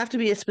it doesn't have to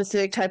be a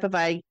specific type of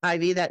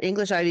ivy. That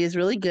English ivy is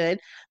really good.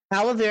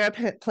 Aloe vera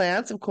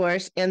plants, of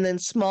course, and then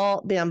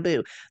small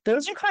bamboo.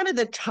 Those are kind of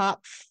the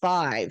top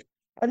 5.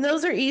 And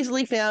those are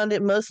easily found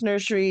at most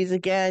nurseries.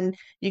 Again,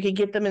 you can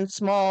get them in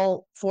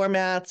small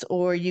formats,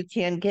 or you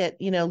can get,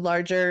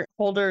 larger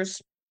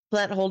holders,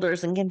 plant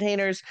holders and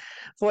containers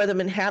for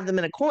them and have them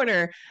in a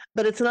corner.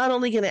 But it's not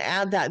only going to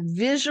add that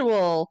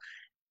visual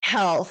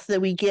health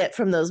that we get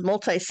from those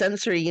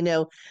multi-sensory,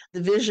 the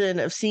vision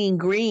of seeing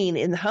green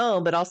in the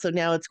home, but also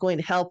now it's going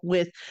to help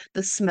with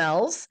the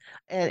smells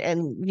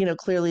and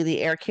clearly the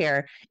air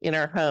care in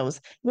our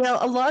homes.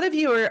 A lot of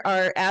you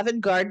are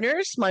avid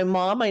gardeners. My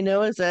mom, I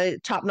know, is a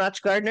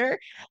top-notch gardener.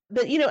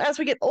 But, as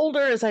we get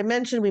older, as I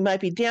mentioned, we might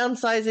be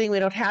downsizing. We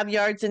don't have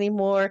yards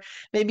anymore.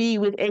 Maybe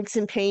with aches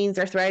and pains,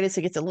 arthritis,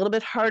 it gets a little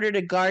bit harder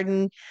to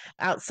garden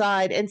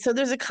outside. And so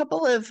there's a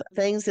couple of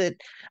things that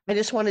I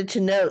just wanted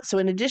to note. So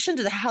in addition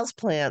to the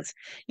houseplants,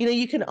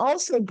 you can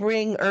also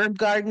bring herb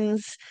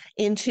gardens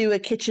into a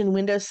kitchen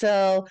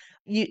windowsill.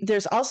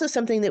 There's also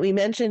something that we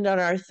mentioned on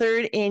our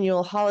third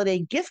annual holiday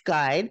gift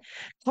guide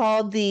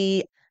called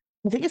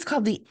I think it's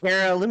called the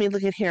Arrow. Let me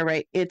look at here,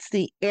 right? It's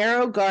the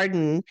Arrow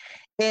Garden.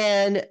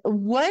 And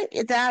what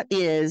that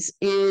is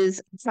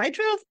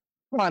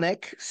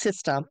hydroponic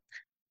system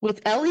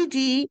with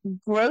LED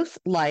growth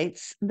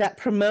lights that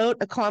promote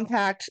a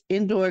compact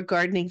indoor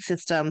gardening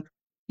system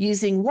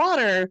using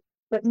water,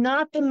 but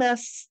not the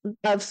mess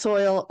of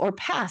soil or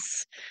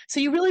pests.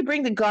 So you really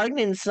bring the garden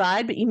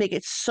inside, but you make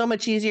it so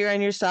much easier on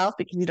yourself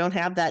because you don't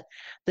have the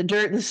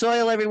dirt and the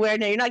soil everywhere.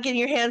 Now, you're not getting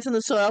your hands in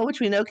the soil, which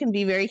we know can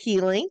be very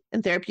healing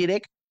and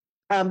therapeutic,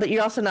 but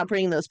you're also not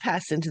bringing those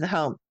pests into the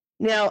home.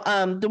 Now,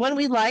 the one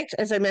we liked,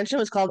 as I mentioned,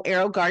 was called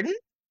Arrow Garden.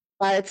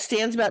 It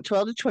stands about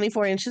 12 to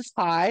 24 inches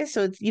high,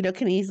 so it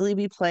can easily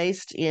be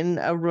placed in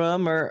a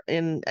room or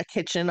in a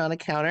kitchen on a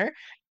counter.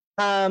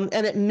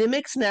 And it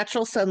mimics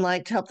natural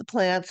sunlight to help the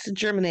plants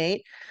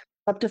germinate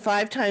up to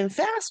 5 times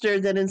faster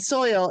than in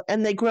soil,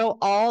 and they grow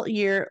all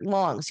year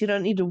long. So you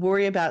don't need to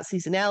worry about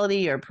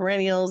seasonality or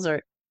perennials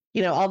or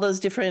all those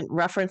different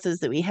references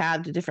that we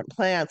have to different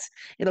plants.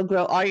 It'll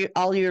grow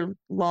all year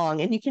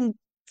long, and you can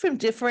from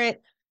different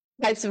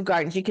types of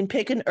gardens. You can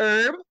pick an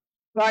herb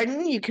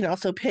garden. You can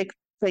also pick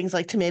things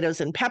like tomatoes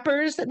and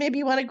peppers that maybe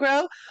you want to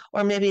grow,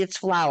 or maybe it's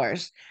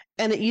flowers.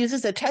 And it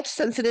uses a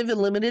touch-sensitive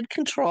and limited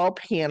control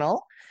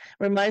panel,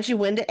 reminds you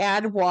when to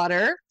add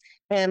water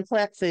and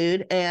plant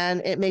food,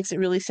 and it makes it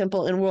really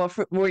simple and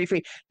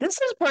worry-free. This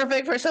is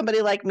perfect for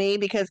somebody like me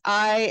because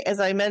as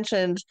I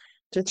mentioned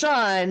to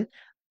Shawn,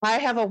 I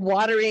have a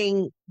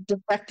watering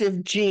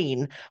defective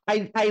gene.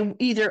 I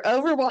either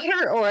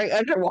overwater or I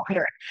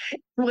underwater.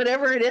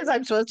 Whatever it is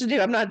I'm supposed to do,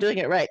 I'm not doing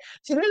it right.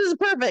 So this is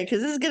perfect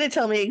because this is going to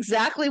tell me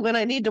exactly when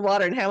I need to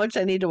water and how much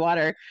I need to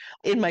water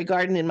in my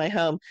garden, in my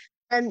home.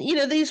 And,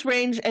 these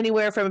range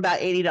anywhere from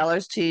about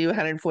 $80 to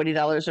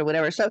 $140 or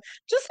whatever. So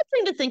just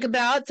something to think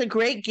about. It's a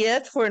great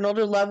gift for an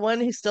older loved one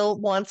who still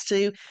wants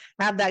to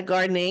have that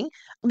gardening.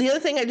 The other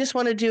thing, I just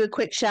want to do a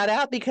quick shout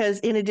out because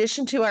in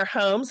addition to our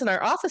homes and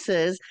our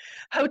offices,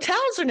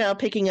 hotels are now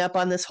picking up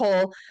on this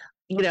whole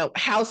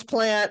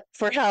houseplant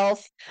for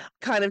health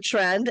kind of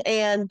trend.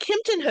 And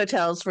Kimpton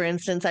Hotels, for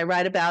instance, I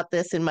write about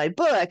this in my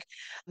book,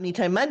 Me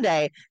Time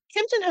Monday.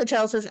 Kimpton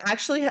Hotels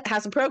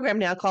has a program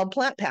now called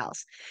Plant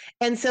Pals.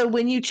 And so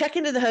when you check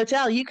into the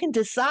hotel, you can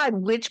decide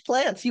which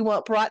plants you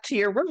want brought to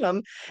your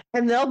room,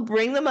 and they'll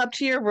bring them up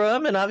to your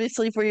room. And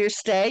obviously for your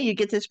stay, you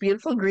get this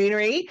beautiful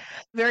greenery.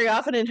 Very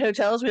often in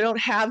hotels, we don't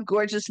have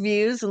gorgeous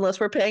views unless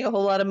we're paying a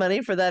whole lot of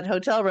money for that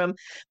hotel room.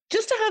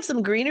 Just to have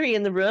some greenery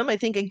in the room, I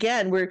think,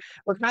 again, we're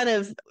kind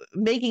of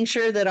making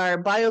sure that our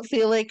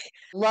biophilic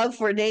love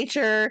for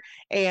nature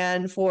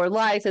and for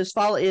life is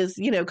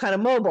kind of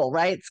mobile,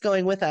 right? It's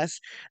going with us.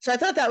 So I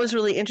thought that was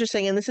really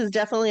interesting. And this is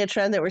definitely a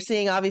trend that we're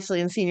seeing, obviously,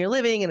 in senior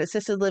living and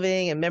assisted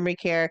living and memory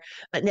care,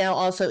 but now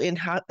also in,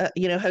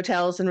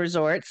 hotels and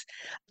resorts.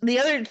 The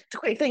other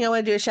quick thing I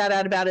want to do a shout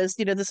out about is,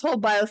 this whole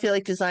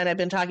biophilic design I've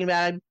been talking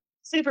about. I'm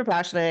super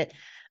passionate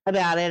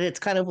about it. It's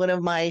kind of one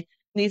of my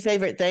new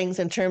favorite things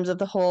in terms of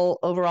the whole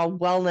overall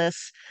wellness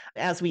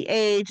as we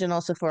age and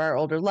also for our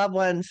older loved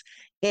ones.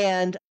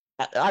 And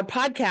our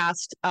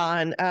podcast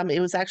it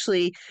was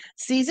actually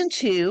season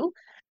 2,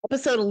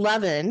 episode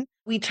 11,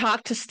 we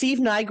talked to Steve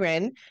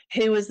Nygren,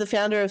 who is the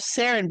founder of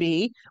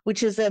Serenbe,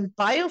 which is a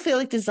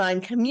biophilic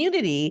design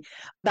community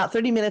about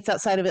 30 minutes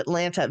outside of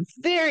Atlanta.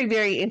 Very,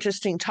 very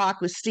interesting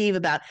talk with Steve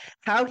about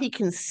how he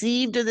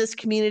conceived of this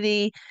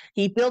community.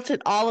 He built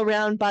it all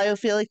around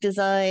biophilic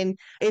design.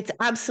 It's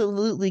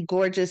absolutely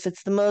gorgeous.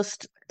 It's the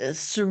most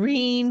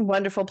serene,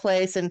 wonderful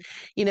place. And,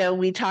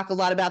 we talk a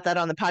lot about that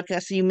on the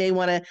podcast, so you may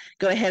want to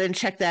go ahead and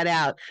check that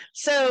out.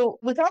 So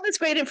with all this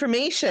great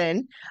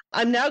information,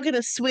 I'm now going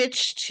to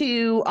switch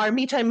to our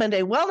Me Time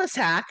Monday wellness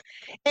hack.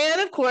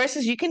 And of course,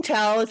 as you can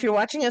tell, if you're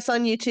watching us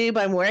on YouTube,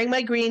 I'm wearing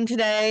my green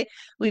today.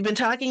 We've been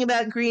talking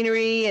about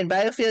greenery and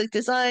biophilic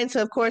design.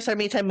 So of course, our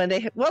Me Time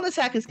Monday wellness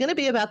hack is going to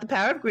be about the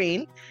power of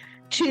green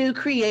to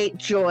create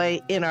joy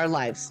in our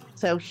lives.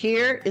 So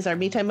here is our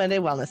Me Time Monday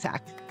wellness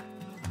hack.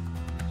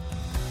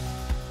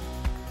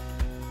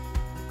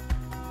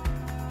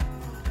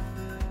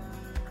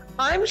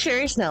 I'm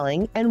Sherri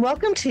Snelling, and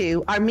welcome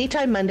to our Me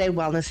Time Monday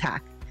Wellness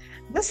Hack.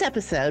 This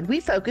episode, we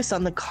focus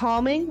on the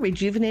calming,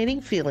 rejuvenating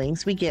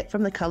feelings we get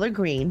from the color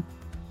green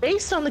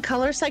based on the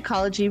color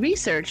psychology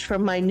research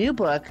from my new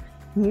book,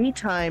 Me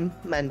Time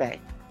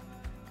Monday.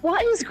 Why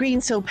is green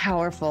so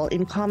powerful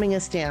in calming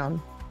us down?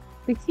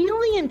 The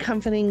healing and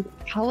comforting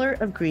color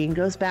of green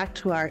goes back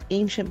to our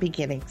ancient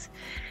beginnings.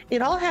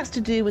 It all has to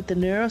do with the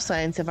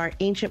neuroscience of our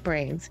ancient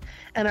brains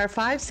and our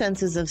five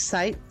senses of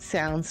sight,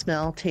 sound,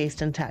 smell,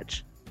 taste, and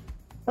touch.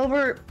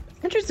 Over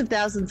hundreds of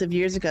thousands of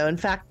years ago, in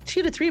fact,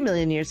 2 to 3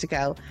 million years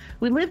ago,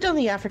 we lived on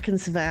the African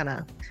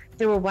savanna.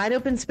 There were wide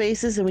open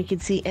spaces and we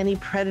could see any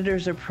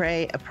predators or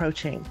prey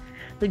approaching.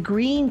 The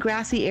green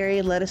grassy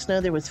area let us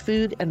know there was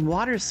food and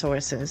water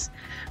sources.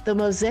 The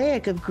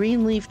mosaic of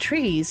green leaf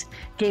trees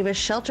gave us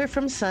shelter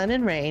from sun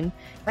and rain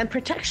and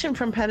protection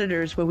from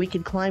predators where we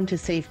could climb to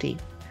safety.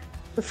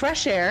 The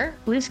fresh air,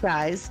 blue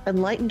skies,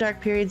 and light and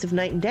dark periods of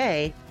night and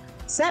day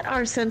set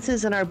our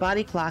senses and our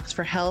body clocks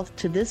for health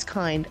to this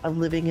kind of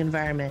living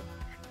environment.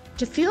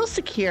 To feel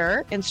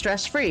secure and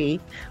stress-free,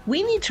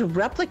 we need to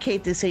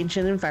replicate this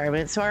ancient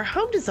environment so our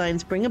home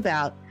designs bring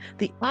about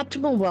the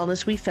optimal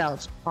wellness we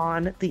felt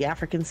on the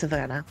African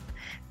savanna.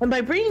 And by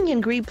bringing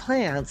in green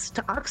plants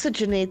to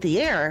oxygenate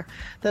the air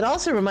that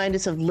also remind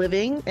us of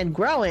living and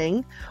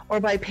growing, or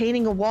by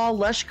painting a wall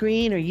lush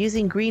green or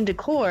using green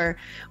decor,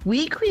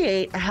 we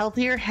create a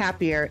healthier,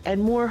 happier,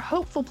 and more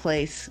hopeful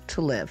place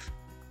to live.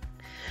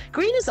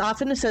 Green is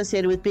often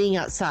associated with being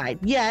outside,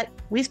 yet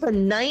we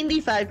spend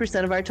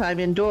 95% of our time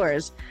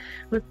indoors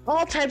with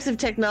all types of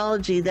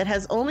technology that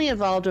has only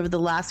evolved over the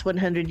last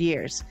 100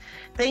 years.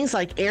 Things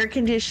like air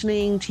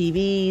conditioning,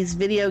 TVs,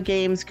 video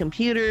games,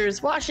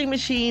 computers, washing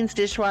machines,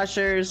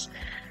 dishwashers.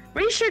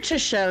 Research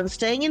has shown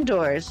staying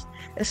indoors,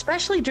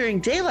 especially during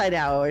daylight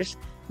hours,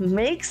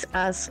 makes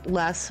us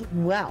less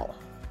well.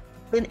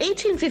 In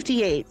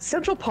 1858,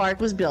 Central Park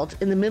was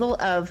built in the middle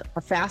of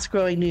a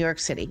fast-growing New York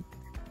City.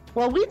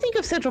 While we think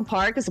of Central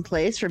Park as a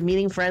place for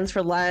meeting friends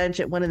for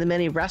lunch at one of the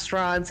many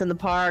restaurants in the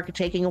park,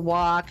 taking a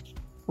walk,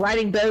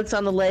 riding boats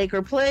on the lake,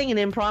 or playing an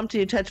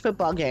impromptu touch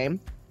football game,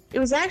 it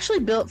was actually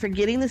built for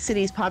getting the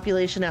city's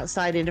population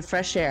outside into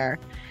fresh air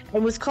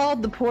and was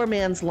called the poor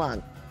man's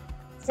lung.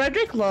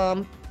 Frederick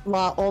Law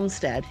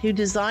Olmsted, who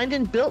designed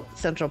and built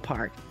Central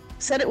Park,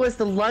 said it was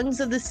the lungs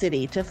of the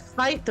city to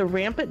fight the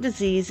rampant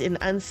disease in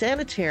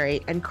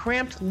unsanitary and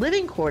cramped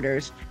living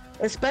quarters,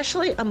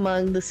 especially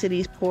among the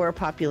city's poor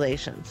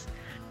populations.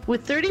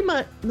 With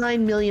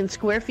 39 million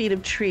square feet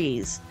of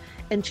trees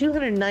and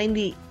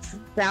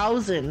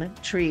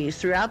 290,000 trees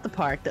throughout the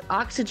park that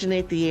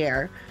oxygenate the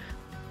air,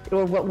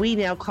 or what we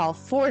now call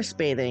forest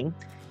bathing,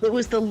 it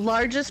was the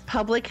largest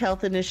public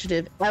health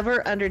initiative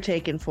ever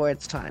undertaken for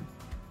its time.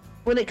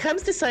 When it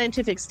comes to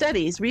scientific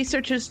studies,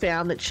 researchers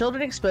found that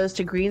children exposed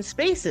to green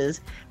spaces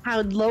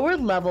had lower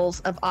levels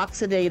of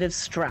oxidative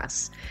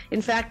stress.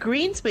 In fact,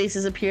 green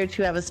spaces appear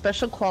to have a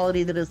special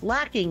quality that is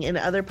lacking in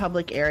other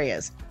public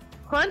areas.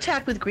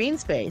 Contact with green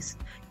space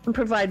can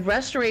provide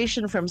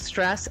restoration from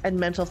stress and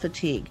mental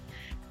fatigue.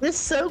 This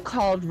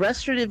so-called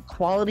restorative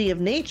quality of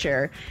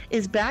nature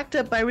is backed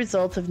up by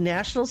results of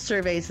national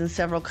surveys in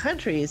several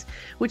countries,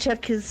 which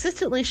have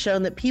consistently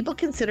shown that people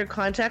consider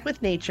contact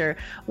with nature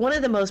one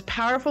of the most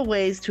powerful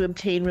ways to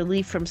obtain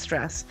relief from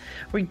stress,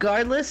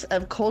 regardless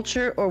of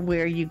culture or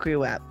where you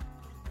grew up.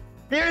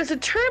 There is a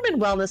term in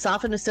wellness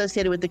often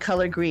associated with the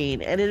color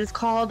green, and it is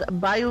called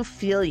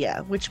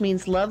biophilia, which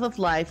means love of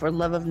life or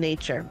love of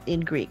nature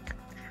in Greek.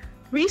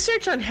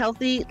 Research on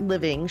healthy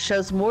living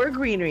shows more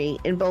greenery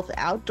in both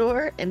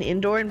outdoor and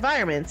indoor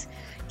environments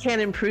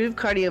can improve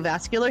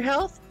cardiovascular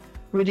health,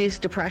 reduce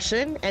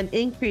depression, and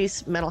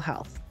increase mental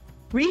health.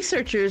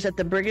 Researchers at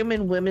the Brigham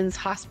and Women's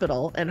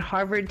Hospital and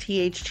Harvard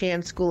T.H.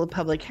 Chan School of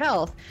Public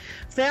Health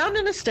found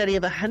in a study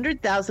of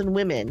 100,000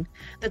 women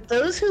that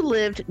those who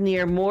lived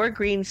near more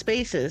green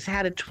spaces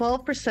had a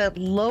 12%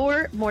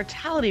 lower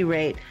mortality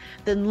rate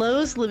than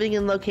those living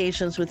in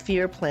locations with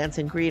fewer plants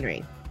and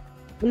greenery.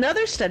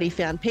 Another study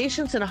found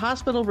patients in a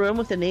hospital room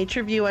with a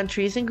nature view on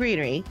trees and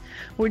greenery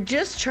were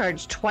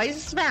discharged twice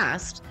as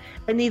fast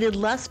and needed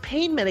less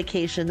pain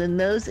medication than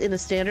those in a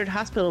standard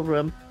hospital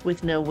room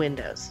with no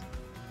windows.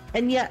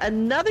 And yet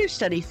another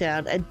study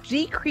found a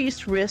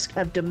decreased risk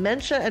of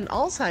dementia and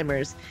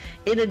Alzheimer's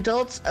in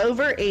adults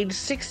over age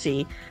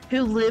 60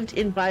 who lived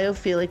in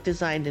biophilic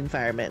designed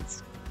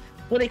environments.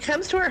 When it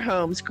comes to our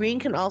homes,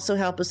 green can also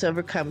help us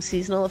overcome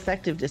seasonal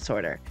affective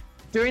disorder.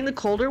 During the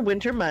colder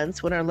winter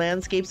months, when our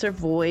landscapes are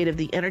void of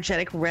the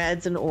energetic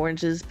reds and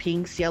oranges,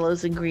 pinks,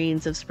 yellows, and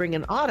greens of spring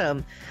and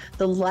autumn,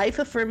 the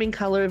life-affirming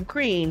color of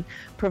green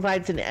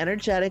provides an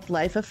energetic,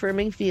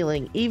 life-affirming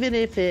feeling, even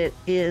if it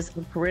is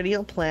a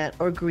perennial plant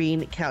or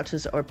green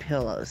couches or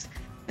pillows.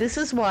 This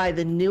is why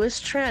the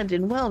newest trend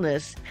in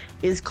wellness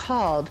is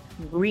called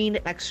green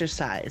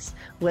exercise,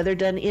 whether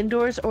done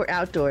indoors or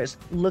outdoors,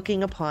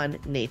 looking upon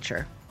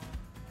nature.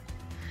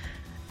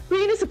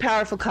 Green is a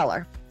powerful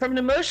color. From an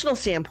emotional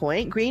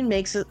standpoint, green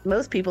makes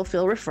most people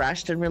feel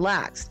refreshed and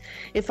relaxed.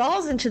 It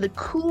falls into the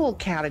cool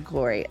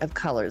category of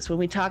colors when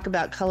we talk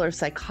about color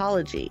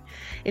psychology.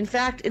 In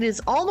fact, it is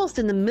almost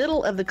in the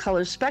middle of the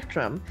color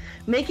spectrum,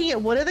 making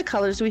it one of the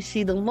colors we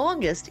see the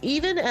longest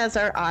even as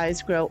our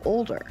eyes grow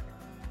older.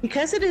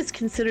 Because it is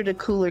considered a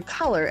cooler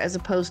color as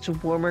opposed to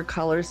warmer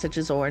colors such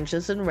as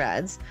oranges and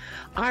reds,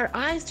 our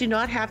eyes do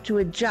not have to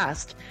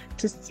adjust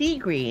to see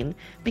green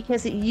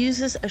because it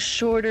uses a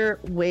shorter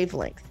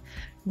wavelength.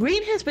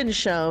 Green has been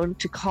shown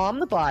to calm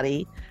the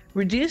body,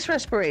 reduce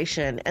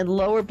respiration, and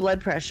lower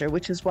blood pressure,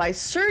 which is why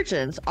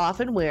surgeons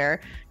often wear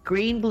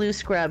green-blue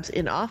scrubs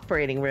in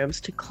operating rooms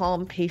to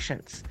calm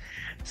patients.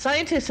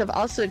 Scientists have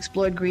also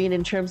explored green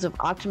in terms of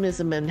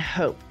optimism and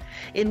hope.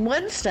 In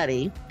one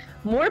study,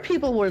 more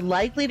people were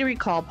likely to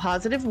recall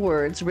positive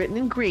words written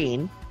in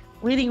green,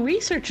 leading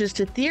researchers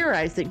to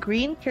theorize that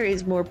green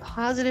carries more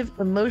positive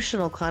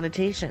emotional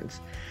connotations.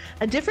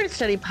 A different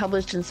study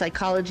published in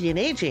Psychology and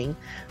Aging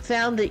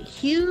found that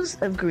hues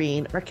of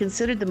green are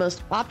considered the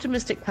most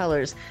optimistic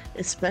colors,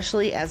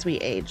 especially as we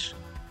age.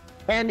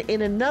 And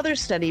in another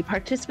study,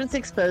 participants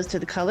exposed to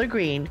the color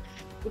green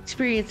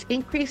experienced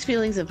increased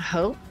feelings of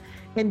hope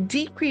and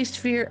decreased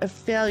fear of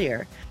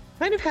failure,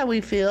 kind of how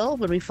we feel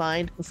when we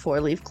find a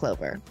four-leaf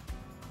clover.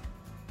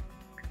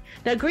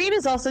 Now, green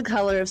is also the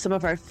color of some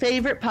of our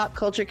favorite pop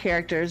culture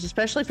characters,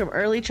 especially from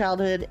early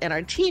childhood and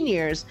our teen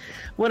years,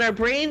 when our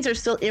brains are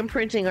still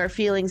imprinting our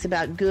feelings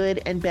about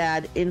good and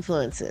bad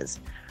influences.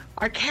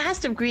 Our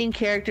cast of green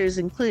characters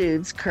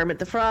includes Kermit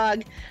the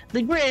Frog,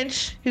 the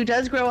Grinch, who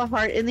does grow a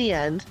heart in the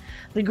end,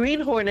 the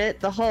Green Hornet,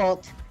 the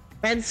Hulk,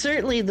 and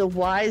certainly the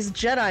wise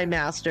Jedi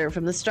Master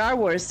from the Star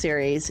Wars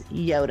series,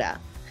 Yoda.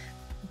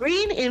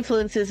 Green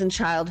influences in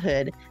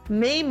childhood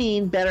may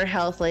mean better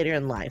health later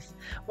in life.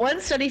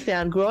 One study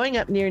found growing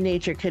up near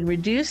nature can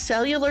reduce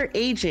cellular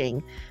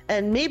aging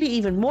and maybe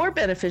even more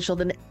beneficial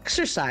than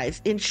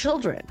exercise in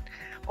children.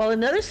 While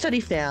another study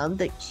found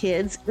that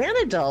kids and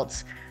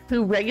adults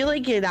who regularly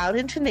get out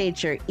into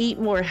nature eat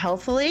more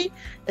healthily,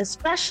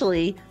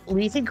 especially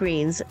leafy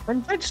greens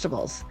and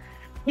vegetables.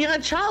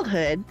 Beyond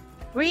childhood,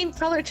 green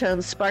color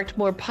tones sparked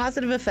more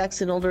positive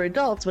effects in older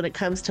adults when it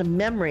comes to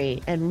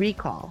memory and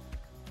recall.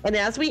 And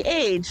as we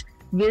age,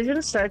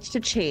 vision starts to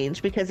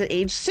change because at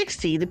age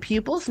 60, the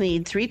pupils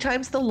need 3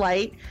 times the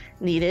light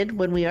needed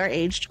when we are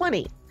age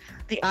 20.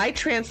 The eye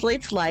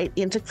translates light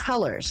into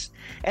colors,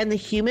 and the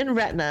human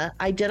retina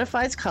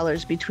identifies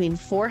colors between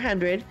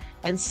 400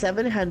 and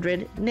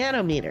 700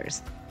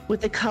 nanometers.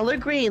 With the color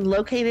green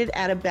located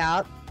at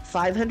about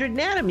 500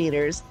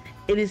 nanometers,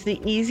 it is the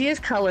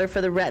easiest color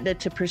for the retina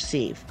to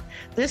perceive.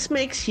 This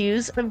makes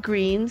hues of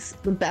greens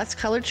the best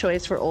color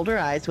choice for older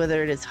eyes,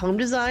 whether it is home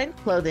design,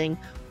 clothing,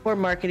 or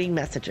marketing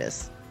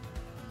messages.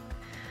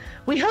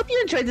 We hope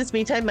you enjoyed this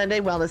Me Time Monday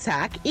Wellness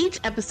Hack. Each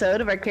episode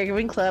of our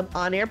Caregiving Club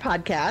On Air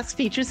podcast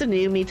features a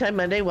new Me Time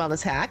Monday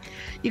Wellness Hack.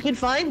 You can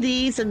find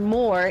these and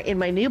more in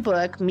my new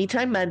book, Me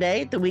Time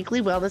Monday, The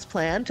Weekly Wellness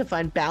Plan to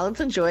Find Balance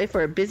and Joy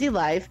for a Busy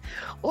Life,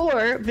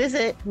 or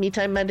visit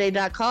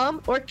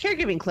MeTimeMonday.com or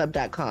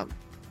CaregivingClub.com.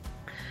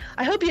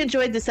 I hope you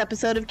enjoyed this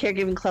episode of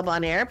Caregiving Club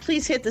On Air.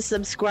 Please hit the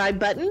subscribe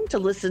button to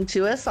listen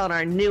to us on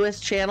our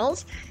newest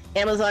channels,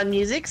 Amazon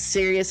Music,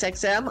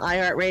 SiriusXM,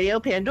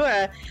 iHeartRadio,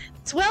 Pandora,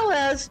 as well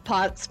as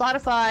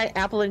Spotify,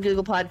 Apple and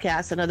Google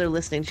Podcasts, and other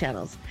listening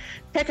channels.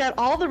 Check out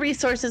all the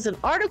resources and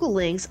article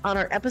links on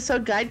our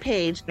episode guide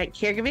page at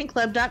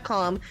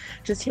caregivingclub.com.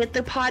 Just hit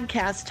the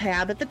podcast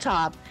tab at the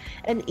top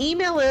and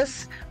email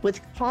us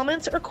with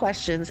comments or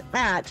questions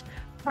at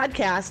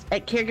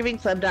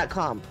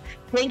podcast@caregivingclub.com.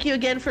 Thank you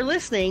again for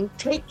listening.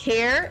 Take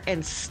care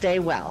and stay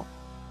well.